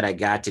the way that I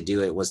got to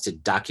do it was to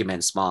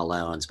document small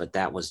loans, but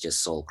that was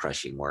just soul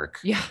crushing work.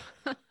 Yeah.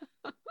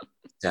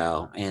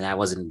 So, and I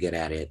wasn't good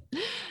at it.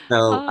 So,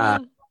 Oh,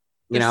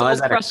 the I soul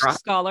was at a crushed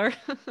scholar.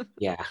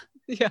 yeah.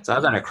 Yeah. So I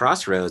was at a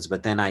crossroads,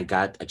 but then I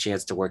got a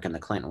chance to work in the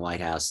Clinton White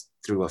House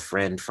through a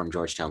friend from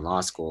Georgetown Law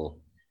School.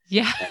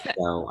 Yeah. And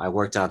so I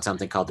worked on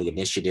something called the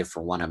Initiative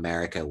for One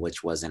America,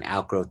 which was an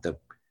outgrowth of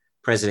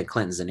President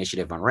Clinton's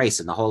initiative on race.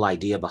 And the whole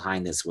idea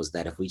behind this was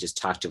that if we just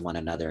talk to one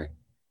another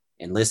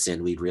and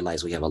listen, we'd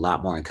realize we have a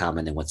lot more in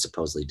common than what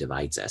supposedly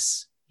divides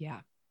us.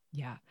 Yeah.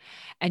 Yeah.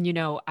 And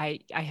I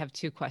have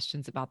two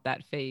questions about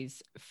that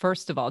phase.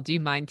 First of all, do you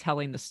mind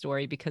telling the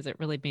story, because it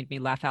really made me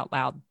laugh out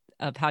loud,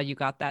 of how you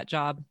got that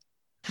job?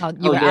 How Oh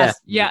you yeah.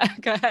 asked. Yeah,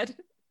 go ahead.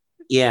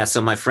 Yeah. So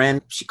my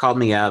friend, she called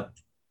me up,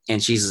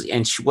 and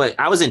what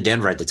I was in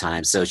Denver at the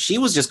time. So she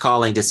was just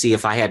calling to see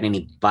if I had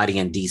anybody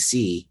in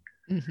DC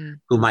Mm-hmm.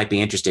 who might be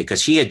interested,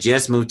 because she had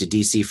just moved to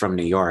DC from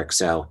New York.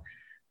 So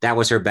that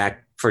was her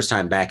first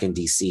time back in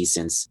DC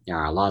since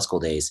our law school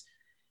days.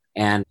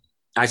 And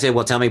I said,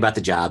 well, tell me about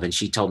the job. And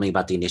she told me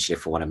about the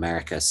Initiative for One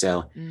America.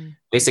 So Mm.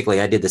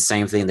 basically, I did the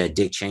same thing that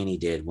Dick Cheney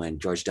did when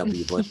George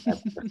W. Bush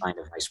had to find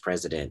a vice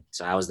president.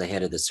 So I was the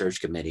head of the search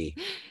committee,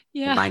 and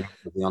Yeah. my name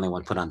was the only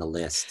one put on the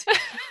list.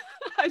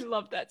 I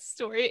love that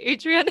story,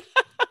 Adrian.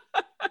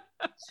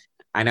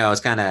 I know,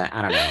 it's kind of,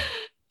 I don't know.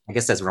 I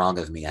guess that's wrong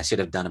of me. I should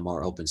have done a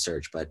more open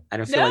search, but I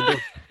didn't feel No. like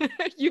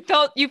doing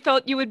You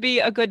felt you would be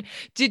a good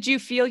did you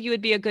feel you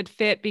would be a good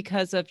fit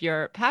because of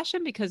your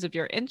passion, because of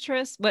your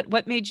interest?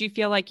 What made you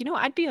feel like,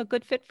 I'd be a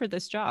good fit for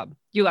this job?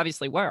 You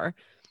obviously were.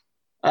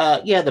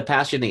 Yeah, the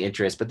passion, the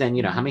interest, but then,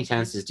 how Mhm. many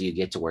chances do you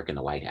get to work in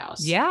the White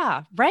House?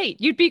 Yeah, right.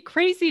 You'd be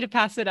crazy to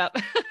pass it up.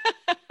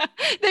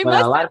 They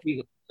Well, must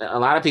have. a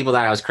lot of people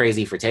thought I was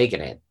crazy for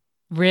taking it.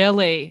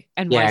 Really?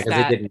 And why Yeah, is because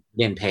it that?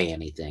 didn't pay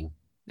anything.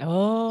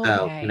 Oh,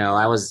 So, okay.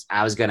 I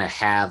was gonna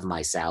have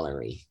my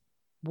salary.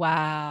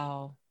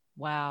 Wow.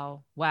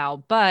 Wow.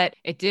 Wow. But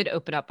it did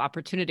open up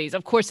opportunities,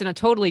 of course, in a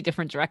totally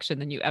different direction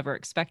than you ever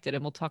expected.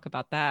 And we'll talk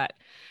about that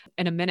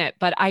in a minute.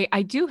 But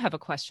I do have a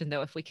question,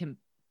 though, if we can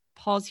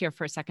pause here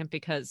for a second,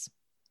 because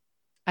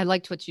I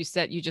liked what you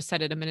said. You just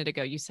said it a minute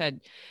ago. You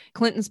said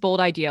Clinton's bold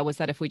idea was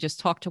that if we just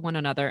talked to one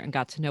another and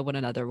got to know one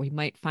another, we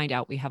might find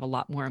out we have a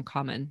lot more in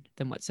common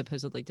than what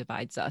supposedly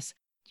divides us.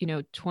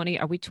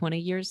 are we 20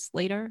 years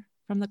later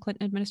from the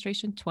Clinton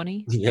administration?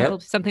 20, Yep.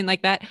 probably something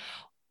like that.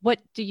 What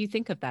do you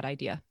think of that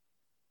idea?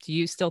 Do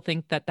you still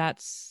think that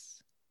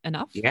that's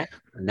enough? Yeah.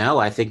 No,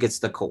 I think it's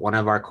one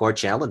of our core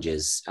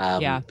challenges,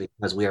 Yeah.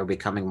 because we are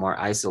becoming more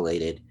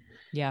isolated.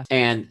 Yeah.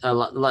 And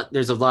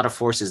there's a lot of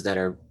forces that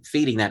are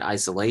feeding that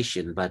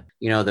isolation. But,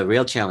 the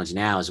real challenge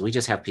now is we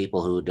just have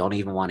people who don't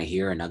even want to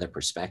hear another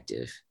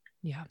perspective.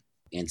 Yeah.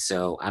 And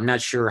so I'm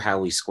not sure how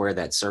we square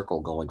that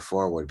circle going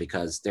forward,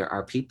 because there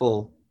are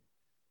people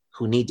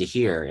who need to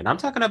hear, and I'm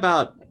talking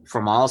about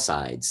from all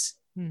sides,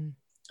 Mm.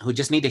 who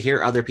just need to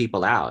hear other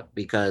people out,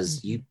 because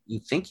Mhm. you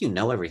think you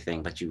know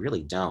everything, but you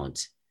really don't.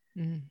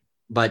 Mm.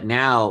 But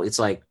now it's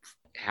like,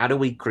 how do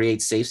we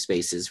create safe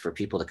spaces for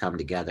people to come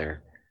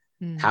together?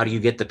 Mm. How do you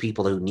get the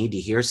people who need to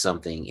hear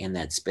something in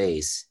that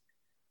space?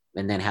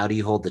 And then how do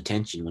you hold the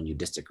tension when you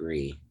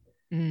disagree?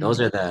 Mm.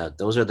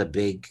 Those are the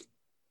big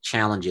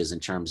challenges in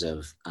terms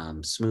of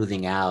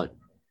smoothing out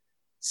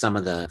some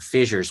of the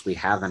fissures we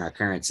have in our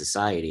current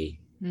society.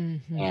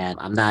 Mhm. And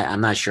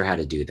I'm not sure how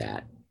to do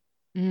that,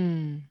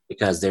 Mm.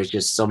 because there's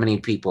just so many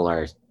people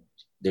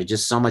there's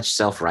just so much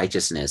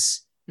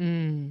self-righteousness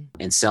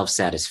and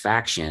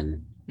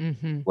self-satisfaction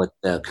Mm-hmm. with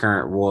the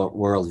current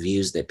world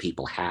views that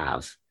people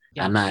have.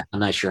 Yeah. I'm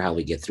not sure how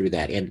we get through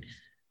that. And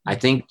I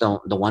Mm-hmm. think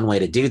the one way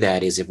to do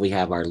that is if we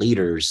have our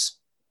leaders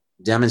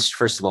demonstrate,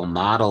 first of all,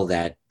 model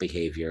that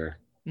behavior,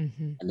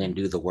 Mm-hmm. and then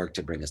do the work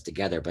to bring us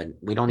together. But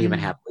we don't even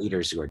have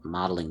leaders who are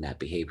modeling that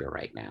behavior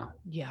right now.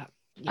 Yeah. I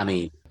Yeah.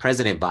 mean,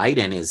 President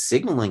Biden is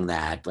signaling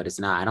that, but it's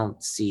not, I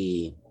don't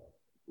see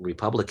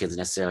Republicans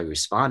necessarily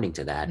responding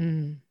to that.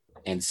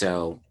 And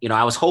so,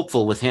 I was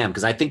hopeful with him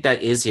because I think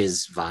that is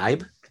his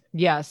vibe.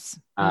 Yes.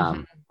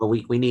 But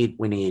we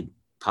need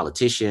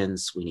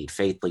politicians, we need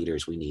faith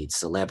leaders, we need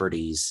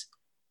celebrities,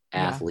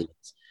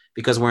 athletes,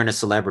 because we're in a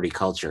celebrity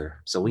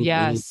culture. So we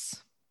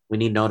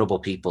need notable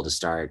people to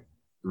start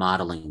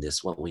modeling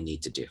this, what we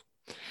need to do.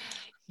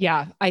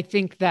 Yeah, I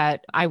think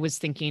that I was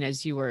thinking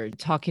as you were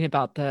talking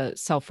about the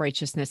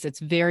self-righteousness, it's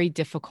very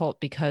difficult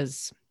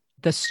because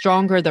the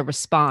stronger the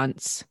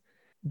response,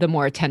 the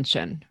more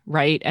attention,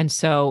 right? And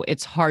so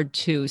it's hard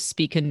to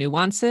speak in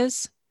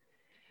nuances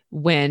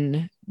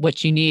when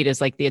what you need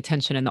is like the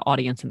attention and the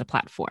audience and the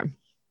platform.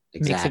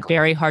 It makes it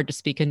very hard to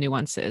speak in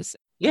nuances.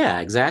 Yeah,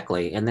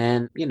 exactly. And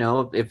then,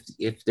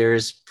 if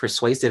there's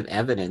persuasive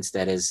evidence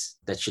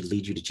that should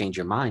lead you to change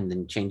your mind,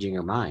 then changing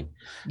your mind.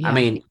 Yeah. I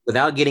mean,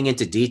 without getting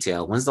into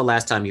detail, when's the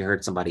last time you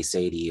heard somebody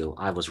say to you,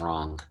 I was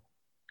wrong?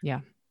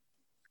 Yeah.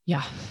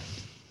 Yeah.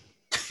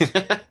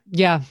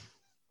 Yeah.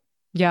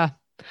 Yeah.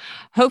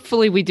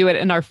 Hopefully we do it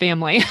in our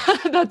family.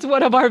 That's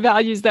one of our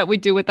values that we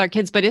do with our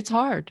kids, but it's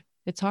hard.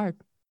 It's hard.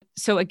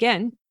 So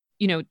again,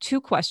 2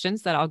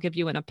 questions that I'll give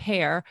you in a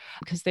pair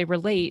because they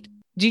relate.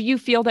 Do you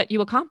feel that you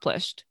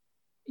accomplished,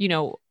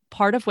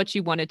 part of what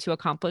you wanted to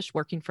accomplish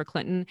working for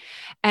Clinton?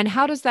 And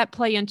how does that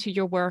play into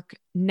your work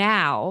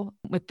now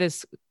with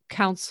this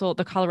council,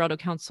 the Colorado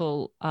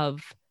Council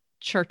of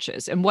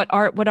Churches? And what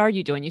are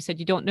you doing? You said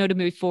you don't know to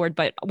move forward,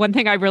 but one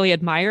thing I really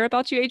admire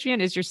about you, Adrian,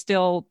 is you're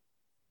still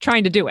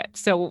trying to do it.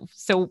 So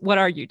what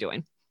are you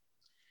doing?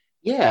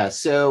 Yeah.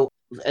 So,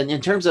 and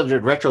in terms of the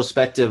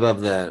retrospective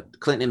of the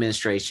Clinton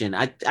administration,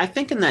 I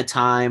think in that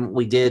time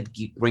we did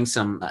bring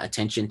some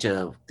attention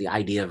to the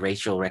idea of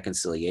racial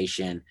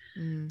reconciliation.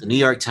 The New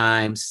York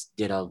Times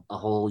did a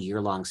whole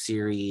year-long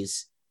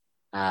series.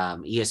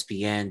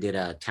 ESPN did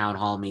a town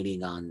hall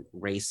meeting on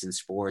race in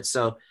sports.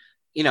 So,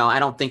 I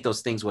don't think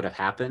those things would have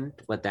happened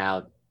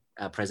without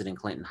President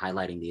Clinton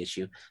highlighting the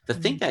issue. The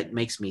thing that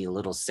makes me a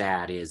little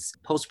sad is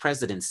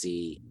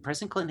post-presidency,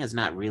 President Clinton has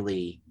not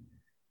really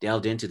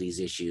delved into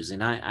these issues.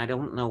 And I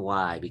don't know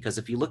why, because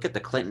if you look at the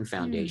Clinton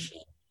Foundation,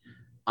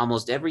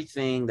 almost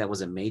everything that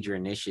was a major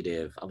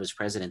initiative of his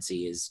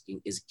presidency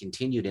is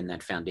continued in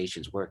that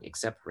foundation's work,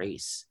 except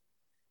race.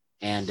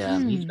 And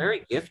he's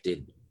very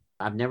gifted.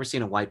 I've never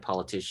seen a white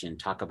politician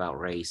talk about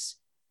race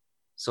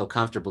so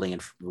comfortably,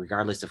 and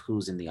regardless of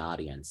who's in the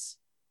audience.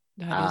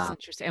 That is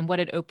interesting. And what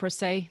did Oprah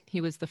say?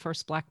 He was the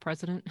first Black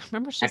president.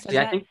 Remember she said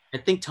that? I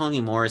think Toni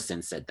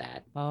Morrison said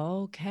that.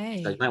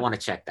 Okay. So you might want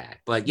to check that.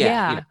 But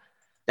yeah.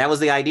 That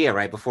was the idea,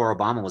 right? Before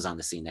Obama was on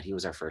the scene, that he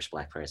was our first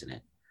Black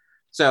president.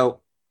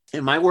 So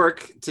in my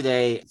work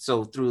today,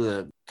 so through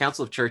the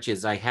Council of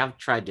Churches, I have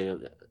tried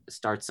to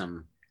start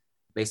some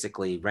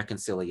basically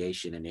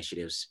reconciliation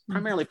initiatives,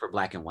 primarily for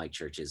Black and white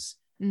churches.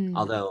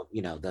 Although,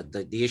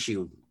 the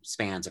issue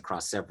spans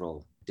across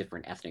several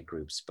different ethnic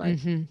groups. But,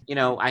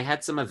 I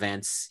had some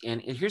events,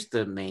 and here's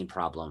the main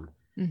problem,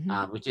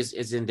 which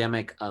is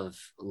endemic of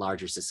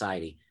larger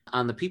society.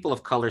 On the people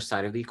of color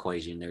side of the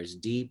equation, there's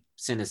deep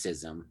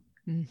cynicism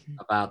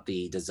about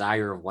the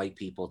desire of white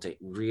people to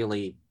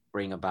really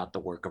bring about the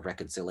work of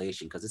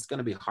reconciliation, because it's going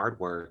to be hard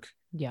work.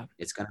 Yeah,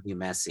 it's going to be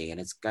messy, and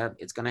it's going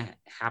to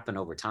happen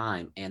over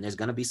time, and there's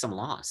going to be some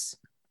loss.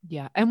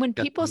 Yeah. And when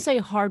people say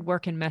hard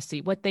work and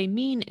messy, what they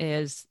mean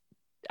is,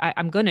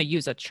 I'm going to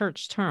use a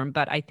church term,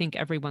 but I think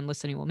everyone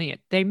listening will mean it.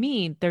 They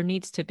mean there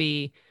needs to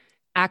be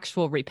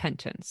actual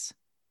repentance.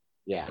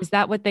 Yeah. Is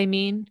that what they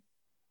mean?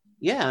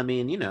 Yeah. I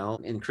mean,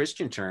 in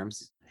Christian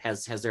terms,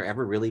 has there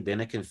ever really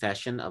been a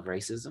confession of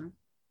racism?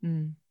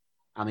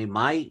 I mean,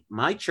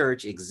 my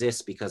church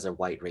exists because of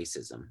white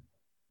racism.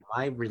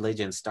 My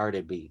religion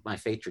my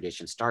faith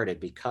tradition started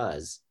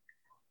because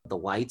the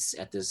whites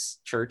at this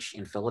church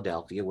in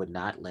Philadelphia would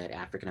not let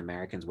African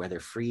Americans, whether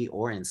free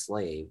or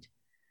enslaved,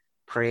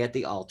 pray at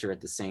the altar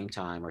at the same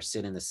time or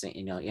sit in the same,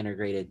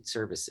 integrated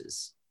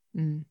services.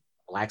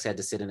 Blacks had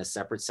to sit in a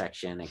separate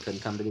section and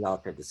couldn't come to the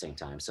altar at the same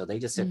time. So they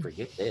just said,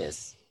 forget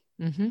this,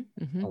 and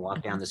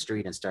walked down the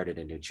street and started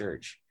a new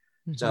church.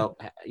 So,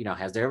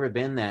 has there ever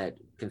been that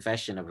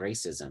confession of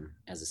racism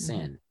as a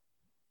sin?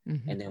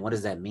 And then what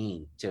does that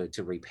mean to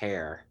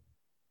repair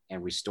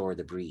and restore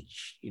the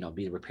breach,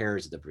 be the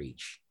repairers of the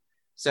breach?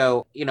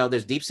 So,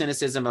 there's deep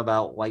cynicism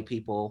about white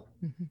people.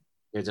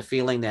 There's a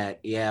feeling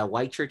that,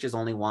 white churches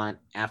only want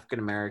African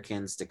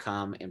Americans to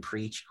come and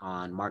preach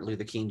on Martin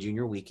Luther King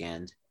Jr.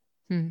 weekend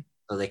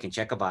so they can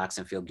check a box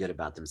and feel good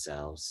about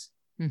themselves.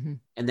 And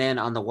then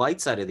on the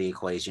white side of the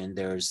equation,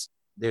 there's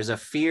a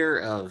fear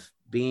of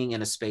being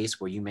in a space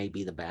where you may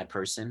be the bad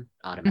person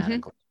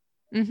automatically.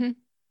 And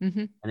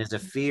there's a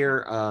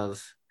fear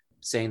of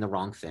saying the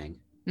wrong thing.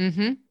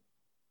 Mm-hmm.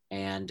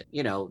 And,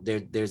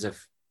 there's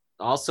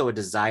also a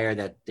desire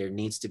that there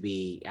needs to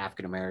be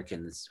African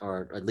Americans,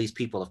 or at least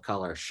people of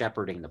color,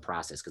 shepherding the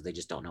process because they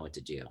just don't know what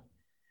to do.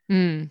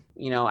 Mm.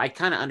 I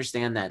kind of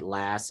understand that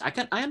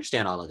I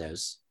understand all of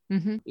those.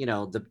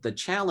 Mm-hmm. The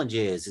challenge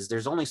is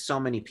there's only so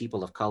many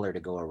people of color to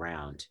go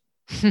around.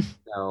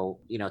 So,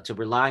 to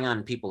rely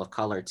on people of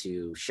color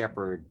to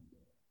shepherd,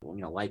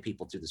 white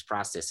people through this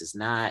process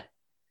I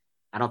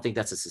don't think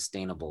that's a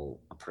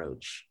sustainable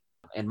approach.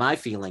 And my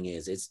feeling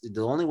is it's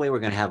the only way we're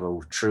going to have a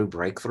true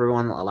breakthrough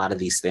on a lot of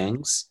these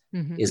things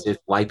is if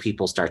white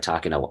people start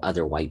talking to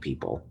other white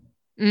people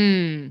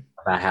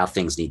about how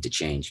things need to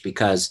change.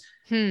 Because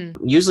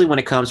usually when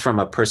it comes from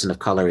a person of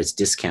color, it's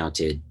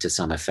discounted to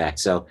some effect.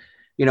 So,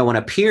 when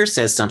a peer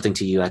says something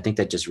to you, I think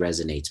that just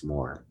resonates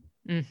more.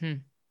 Mm-hmm.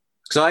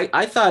 So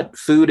I thought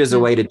food is a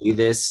way to do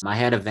this. I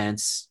had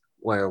events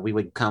where we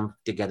would come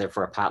together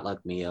for a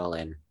potluck meal,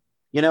 and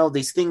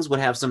these things would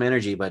have some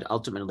energy, but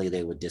ultimately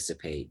they would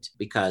dissipate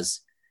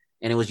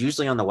and it was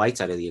usually on the white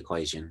side of the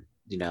equation.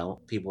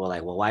 People were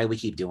like, well, why do we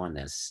keep doing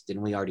this?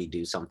 Didn't we already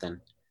do something?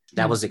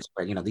 That was,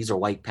 these are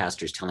white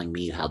pastors telling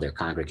me how their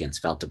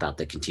congregants felt about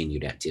the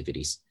continued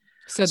activities.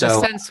 So the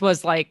sense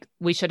was like,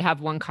 we should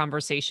have one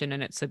conversation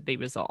and it should be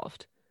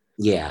resolved.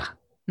 Yeah.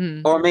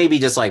 Or maybe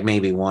just like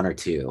maybe one or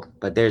two,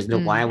 but there's no,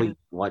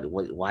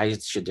 why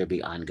should there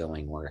be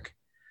ongoing work?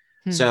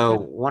 So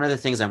one of the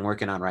things I'm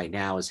working on right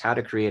now is how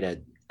to create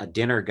a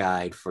dinner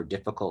guide for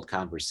difficult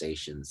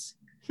conversations.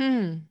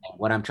 And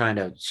what I'm trying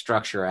to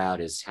structure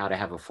out is how to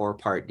have a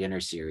 4-part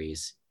dinner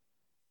series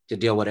to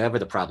deal whatever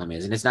the problem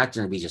is. And it's not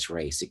going to be just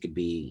race. It could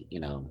be,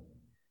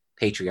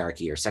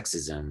 patriarchy or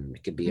sexism.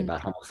 It could be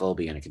about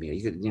homophobia in a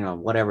community,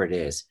 whatever it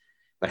is.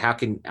 But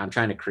I'm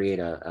trying to create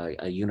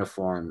a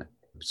uniform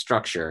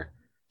structure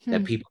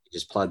that people can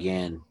just plug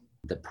in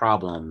the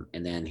problem,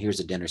 and then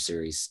here's a dinner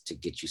series to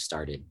get you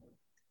started.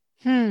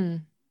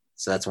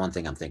 So that's one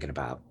thing I'm thinking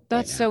about.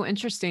 That's so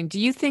interesting. Do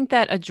you think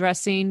that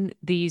addressing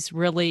these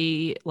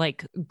really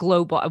like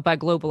global, by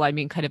global, I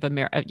mean kind of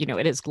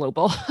it is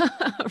global.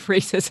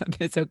 Racism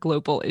is a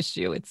global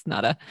issue. It's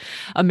not a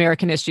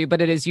American issue,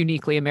 but it is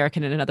uniquely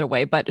American in another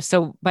way. But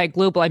so by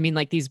global, I mean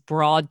like these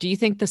broad, do you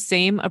think the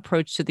same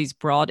approach to these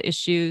broad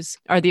issues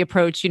are the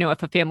approach,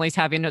 if a family's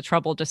having a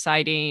trouble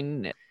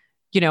deciding,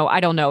 I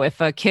don't know,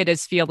 if a kid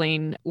is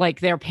feeling like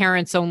their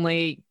parents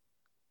only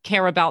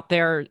care about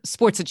their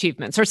sports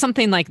achievements or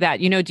something like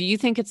that. Do you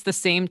think it's the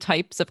same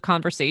types of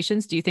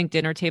conversations? Do you think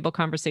dinner table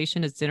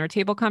conversation is dinner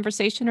table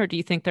conversation, or do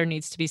you think there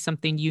needs to be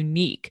something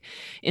unique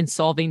in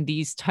solving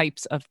these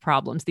types of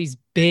problems, these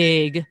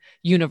big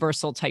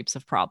universal types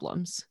of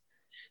problems?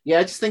 Yeah,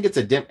 I just think it's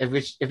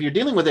if you're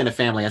dealing within a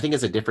family, I think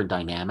it's a different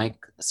dynamic.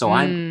 So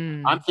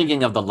I'm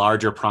thinking of the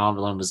larger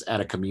problems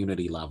at a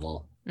community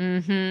level.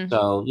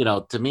 So,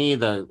 to me,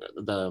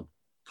 the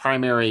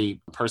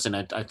primary person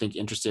I think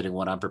interested in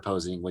what I'm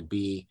proposing would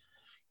be,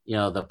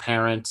 the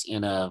parent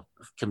in a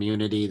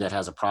community that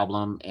has a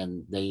problem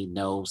and they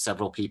know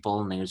several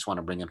people and they just want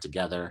to bring them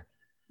together.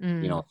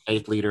 A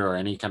faith leader or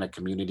any kind of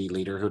community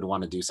leader who'd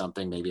want to do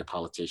something, maybe a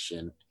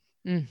politician,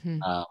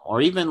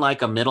 or even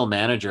like a middle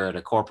manager at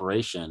a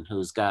corporation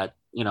who's got,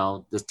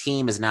 the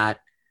team is not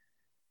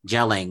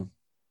gelling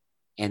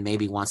and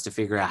maybe wants to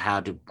figure out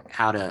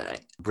how to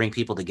bring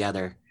people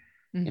together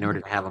in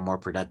order to have a more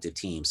productive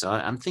team. So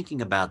I'm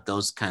thinking about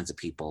those kinds of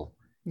people.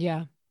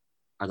 Yeah.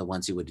 Are the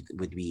ones who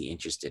would be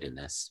interested in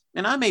this.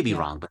 And I may be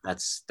wrong, but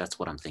that's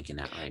what I'm thinking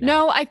at right now.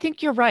 No, I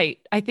think you're right.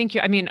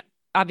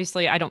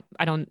 Obviously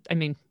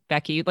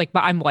Becky, like,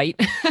 but I'm white.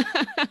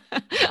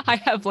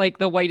 I have like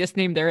the whitest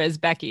name there is,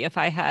 Becky. If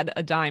I had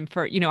a dime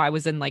for, I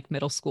was in like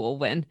middle school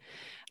when,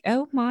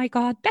 oh my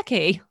God,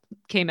 Becky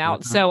came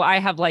out. So I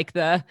have like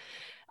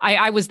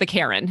I was the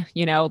Karen,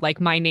 like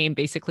my name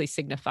basically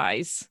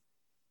signifies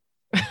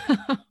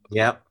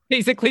Yep.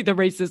 basically the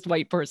racist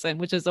white person,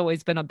 which has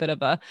always been a bit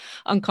of a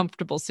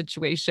uncomfortable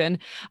situation.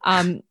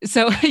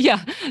 So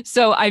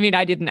I mean,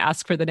 I didn't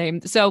ask for the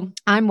name. So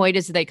I'm white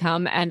as they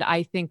come. And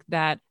I think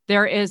that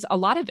there is a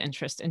lot of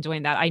interest in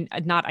doing that.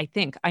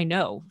 I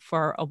know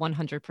for a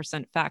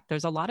 100% fact,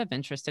 there's a lot of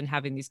interest in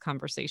having these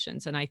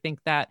conversations. And I think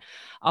that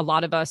a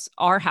lot of us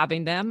are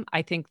having them.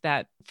 I think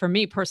that for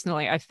me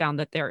personally, I found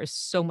that there is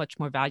so much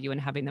more value in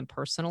having them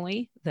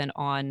personally than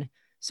on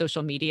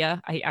social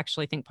media. I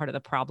actually think part of the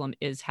problem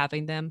is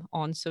having them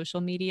on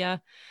social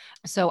media.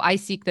 So I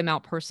seek them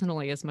out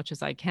personally as much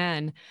as I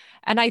can.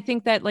 And I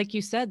think that, like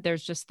you said,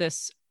 there's just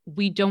this,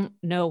 we don't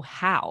know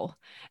how.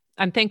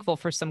 I'm thankful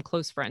for some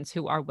close friends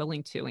who are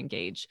willing to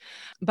engage.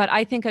 But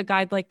I think a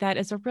guide like that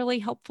is a really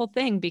helpful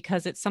thing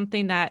because it's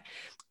something that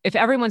if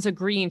everyone's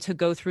agreeing to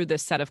go through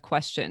this set of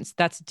questions,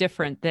 that's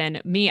different than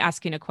me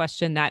asking a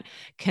question that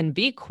can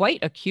be quite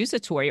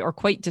accusatory or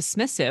quite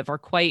dismissive or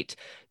quite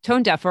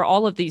tone deaf or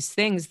all of these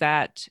things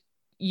that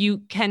you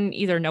can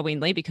either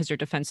knowingly because you're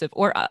defensive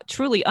or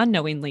truly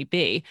unknowingly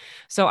be.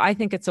 So I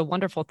think it's a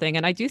wonderful thing.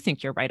 And I do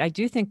think you're right. I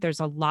do think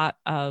there's a lot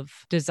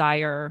of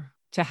desire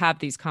to have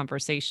these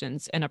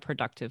conversations in a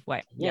productive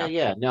way.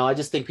 Yeah. No, I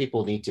just think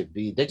people they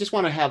just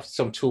want to have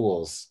some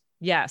tools.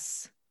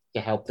 Yes. To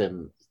help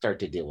them start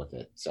to deal with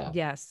it. So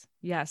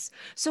Yes.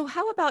 So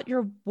how about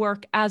your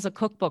work as a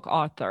cookbook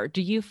author?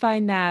 Do you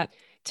find that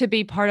to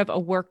be part of a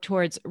work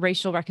towards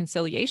racial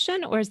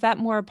reconciliation, or is that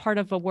more a part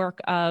of a work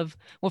of,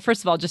 well,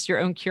 first of all, just your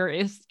own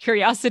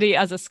curiosity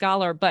as a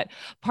scholar, but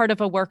part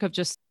of a work of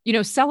just,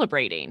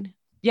 celebrating,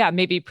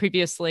 maybe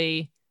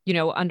previously,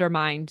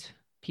 undermined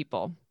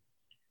people?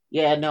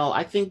 yeah, no,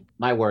 I think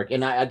my work,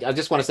 and I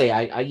just want to say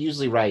I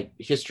usually write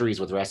histories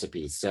with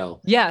recipes.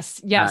 So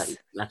Yes. so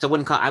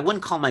I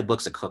wouldn't call my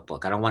books a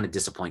cookbook. I don't want to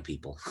disappoint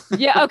people.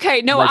 Yeah.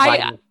 Okay. No,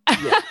 Yeah.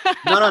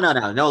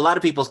 No. A lot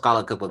of people call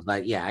it cookbook,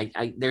 but yeah,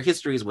 they're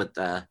histories with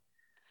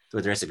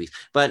recipes.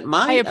 But I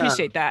my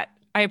appreciate that.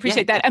 I yeah,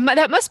 appreciate that. And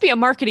that must be a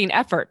marketing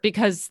effort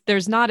because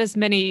there's not as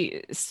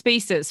many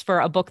spaces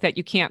for a book that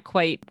you can't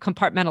quite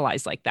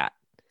compartmentalize like that.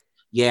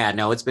 yeah,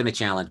 no, it's been a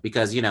challenge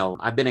because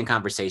I've been in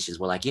conversations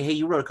where like, yeah, hey,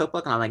 you wrote a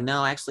cookbook, and I'm like,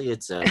 no, actually,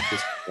 it's a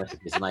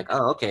recipes. I'm like,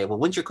 oh, okay, well,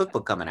 when's your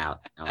cookbook coming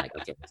out? And I'm like,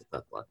 okay, it's a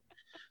cookbook.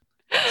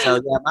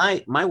 So yeah,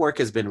 my work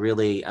has been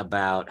really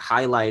about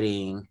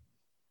highlighting,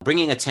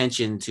 bringing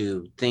attention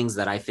to things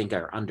that I think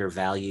are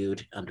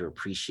undervalued,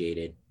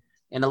 underappreciated,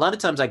 and a lot of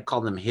times I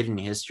call them hidden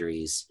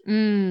histories.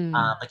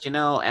 But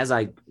as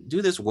I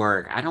do this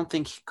work, I don't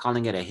think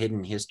calling it a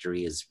hidden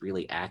history is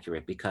really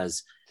accurate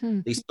because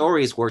these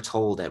stories were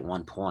told at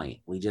one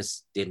point. We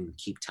just didn't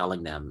keep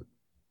telling them.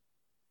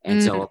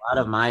 And so a lot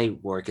of my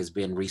work has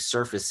been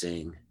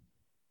resurfacing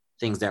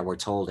things that were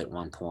told at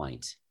one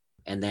point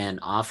and then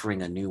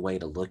offering a new way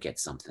to look at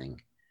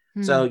something.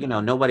 So,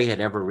 nobody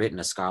had ever written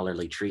a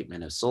scholarly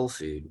treatment of soul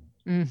food.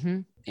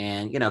 And,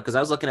 because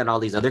I was looking at all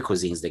these other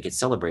cuisines that get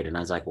celebrated, and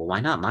I was like, well, why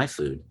not my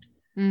food?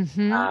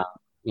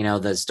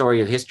 The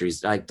story of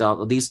histories, like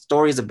these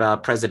stories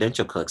about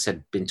presidential cooks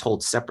had been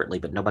told separately,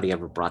 but nobody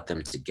ever brought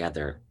them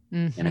together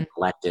in a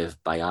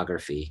collective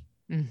biography.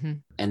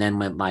 And then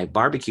with my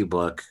barbecue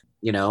book,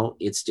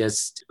 it's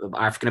just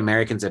African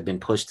Americans have been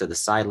pushed to the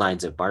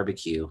sidelines of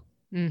barbecue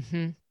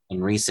in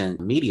recent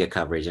media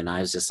coverage. And I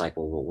was just like,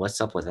 well, what's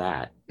up with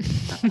that?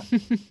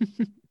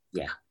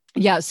 Yeah.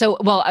 Yeah. So,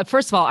 well,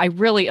 first of all, I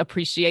really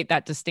appreciate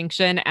that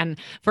distinction. And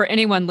for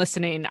anyone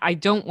listening, I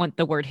don't want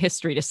the word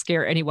history to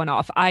scare anyone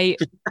off. I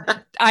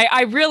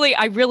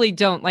really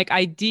don't. Like,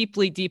 I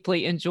deeply,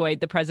 deeply enjoyed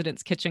the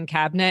President's Kitchen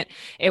Cabinet.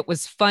 It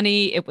was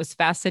funny. It was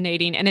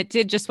fascinating. And it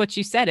did just what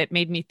you said. It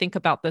made me think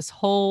about this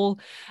whole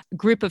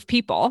group of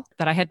people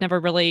that I had never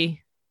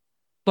really,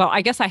 well,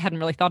 I guess I hadn't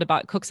really thought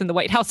about cooks in the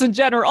White House in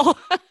general.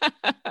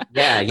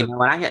 Yeah,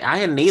 I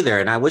hadn't either.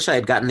 And I wish I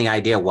had gotten the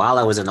idea while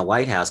I was in the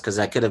White House because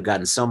I could have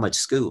gotten so much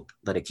scoop,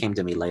 but it came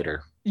to me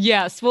later.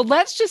 Yes. Well,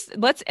 let's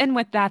end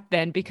with that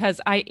then,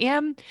 because I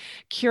am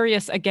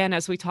curious again,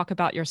 as we talk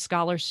about your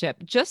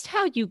scholarship, just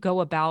how you go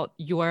about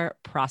your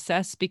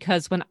process.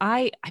 Because when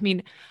I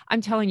mean,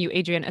 I'm telling you,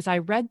 Adrian, as I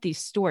read these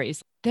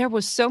stories, there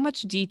was so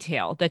much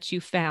detail that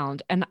you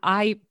found. And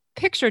I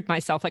pictured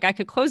myself, like I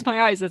could close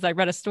my eyes as I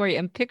read a story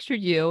and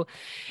pictured you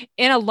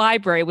in a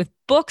library with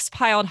books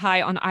piled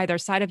high on either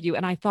side of you.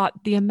 And I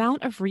thought the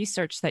amount of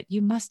research that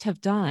you must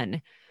have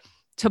done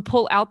to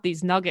pull out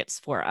these nuggets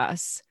for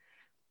us.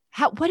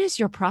 What is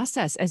your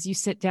process as you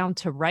sit down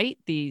to write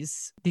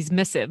these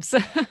missives?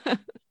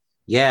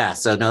 Yeah.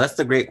 So no, that's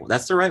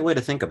the right way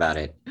to think about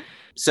it.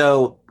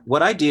 So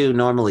what I do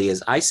normally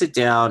is I sit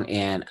down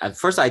and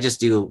first I just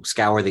do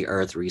scour the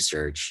earth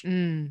research.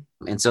 And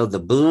so the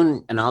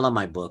boon in all of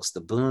my books,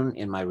 the boon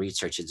in my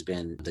research has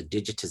been the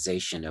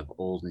digitization of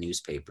old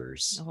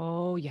newspapers.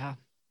 Oh, yeah.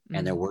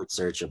 And they're word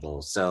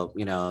searchable. So,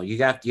 you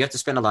have to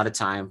spend a lot of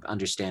time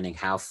understanding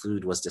how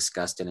food was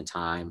discussed in a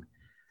time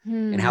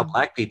and how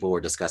Black people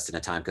were discussed in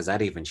a time, because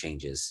that even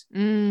changes.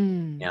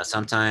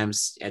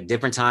 Sometimes at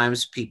different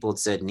times, people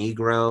said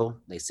Negro,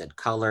 they said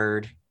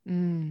colored,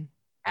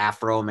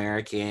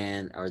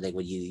 Afro-American, or they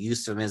would use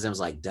euphemisms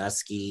like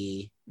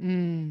dusky.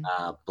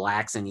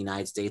 Blacks in the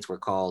United States were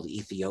called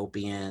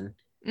Ethiopian.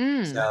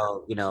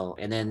 So,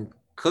 and then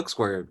cooks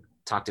were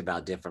talked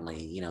about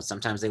differently.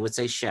 Sometimes they would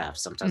say chef,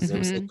 sometimes they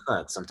would say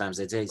cook, sometimes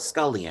they'd say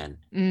scullion.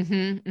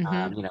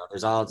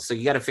 There's all, so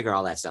you got to figure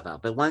all that stuff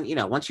out. But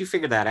once you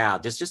figure that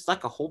out, there's just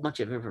like a whole bunch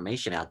of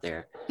information out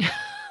there.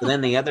 And then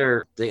the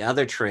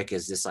other trick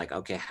is just like,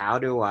 okay,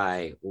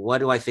 what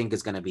do I think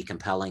is going to be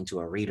compelling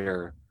to a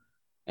reader?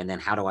 And then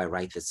how do I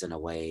write this in a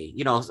way,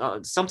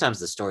 sometimes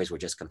the stories were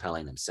just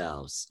compelling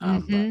themselves.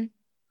 But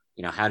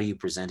how do you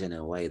present it in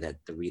a way that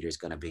the reader is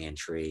going to be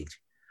intrigued?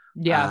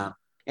 Yeah.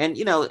 And,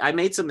 I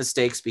made some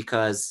mistakes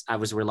because I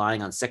was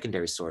relying on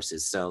secondary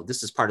sources. So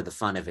this is part of the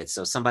fun of it.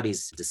 So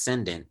somebody's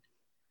descendant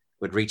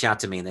would reach out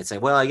to me and they'd say,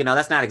 well,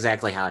 that's not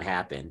exactly how it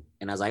happened.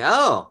 And I was like,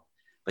 oh,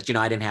 but,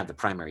 I didn't have the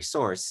primary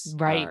source.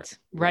 Right.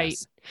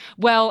 Yes.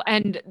 Well,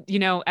 and,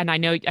 and I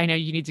know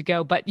you need to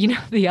go, but,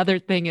 the other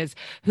thing is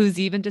who's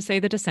even to say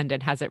the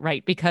descendant has it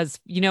right? Because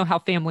how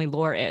family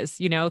lore is,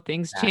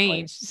 things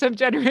change from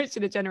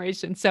generation to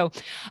generation. So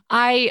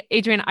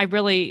Adrian,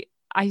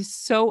 I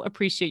so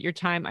appreciate your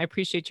time. I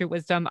appreciate your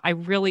wisdom. I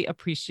really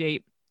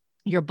appreciate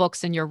your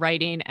books and your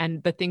writing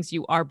and the things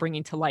you are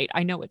bringing to light.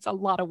 I know it's a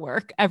lot of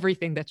work,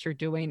 everything that you're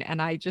doing.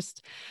 And I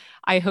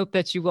hope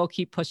that you will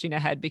keep pushing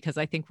ahead because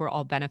I think we're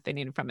all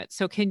benefiting from it.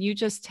 So can you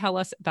just tell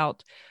us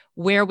about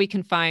where we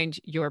can find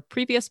your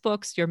previous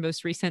books, your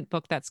most recent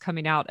book that's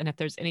coming out, and if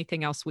there's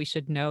anything else we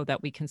should know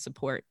that we can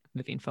support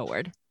moving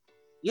forward?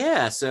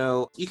 Yeah,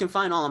 so you can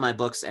find all of my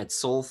books at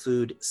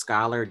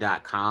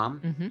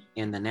soulfoodscholar.com. Mm-hmm.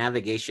 In the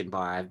navigation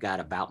bar, I've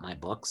got about my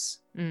books.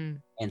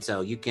 Mm. And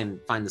so you can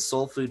find the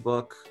Soul Food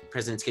book,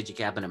 President's Kitchen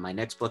Cabinet. My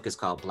next book is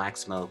called Black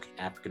Smoke,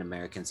 African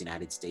Americans,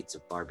 United States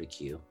of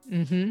Barbecue.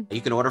 Mm-hmm.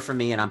 You can order from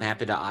me and I'm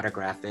happy to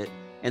autograph it.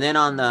 And then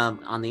on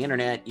the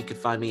internet, you can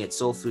find me at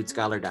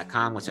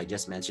soulfoodscholar.com, which I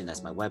just mentioned.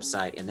 That's my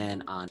website. And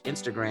then on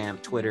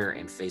Instagram, Twitter,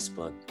 and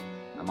Facebook,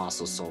 I'm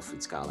also Soul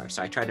Food Scholar.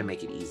 So I try to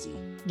make it easy.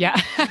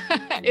 Yeah,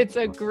 it's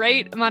a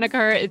great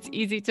moniker. It's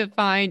easy to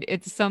find.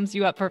 It sums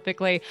you up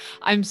perfectly.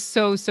 I'm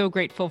so, so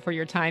grateful for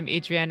your time,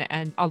 Adrian,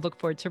 and I'll look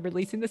forward to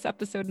releasing this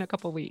episode in a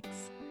couple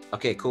weeks.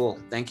 Okay, cool.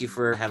 Thank you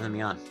for having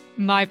me on.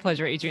 My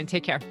pleasure, Adrian.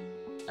 Take care.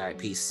 All right,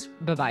 peace.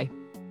 Bye-bye.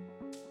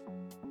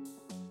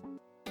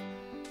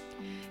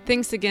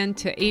 Thanks again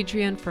to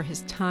Adrian for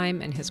his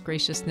time and his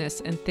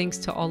graciousness, and thanks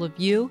to all of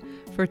you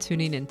for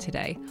tuning in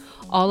today.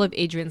 All of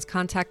Adrian's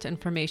contact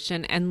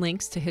information and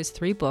links to his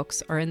 3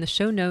 books are in the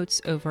show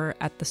notes over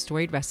at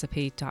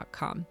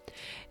thestoriedrecipe.com.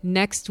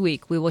 Next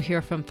week, we will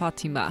hear from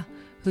Fatima,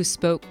 who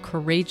spoke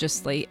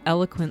courageously,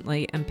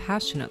 eloquently, and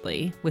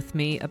passionately with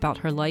me about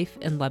her life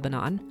in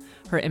Lebanon,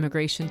 her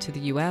immigration to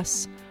the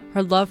U.S.,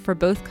 her love for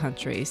both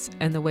countries,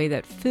 and the way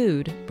that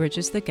food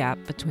bridges the gap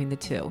between the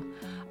two.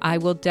 I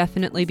will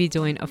definitely be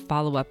doing a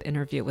follow-up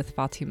interview with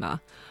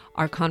Fatima.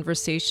 Our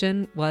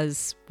conversation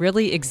was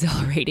really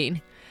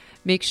exhilarating.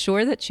 Make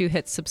sure that you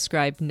hit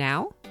subscribe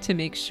now to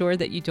make sure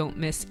that you don't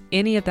miss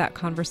any of that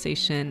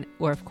conversation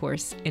or, of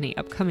course, any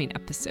upcoming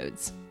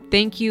episodes.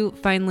 Thank you,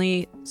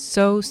 finally,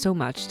 so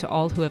much to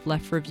all who have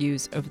left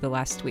reviews over the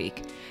last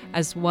week.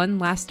 As one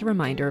last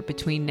reminder,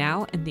 between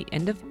now and the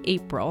end of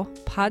April,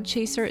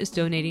 Podchaser is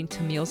donating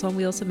to Meals on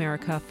Wheels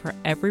America for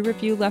every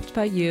review left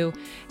by you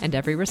and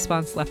every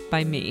response left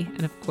by me.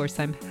 And of course,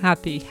 I'm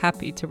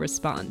happy to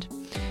respond.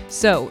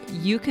 So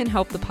you can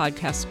help the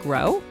podcast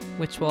grow,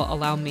 which will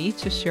allow me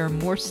to share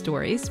more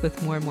stories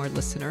with more and more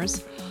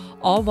listeners,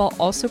 all while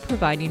also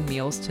providing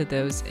meals to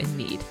those in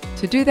need.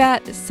 To do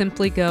that,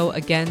 simply go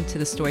again to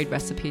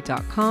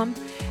thestoriedrecipe.com,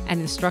 and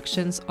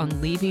instructions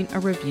on leaving a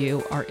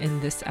review are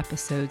in this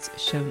episode's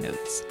show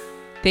notes.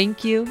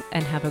 Thank you,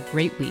 and have a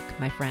great week,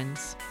 my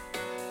friends.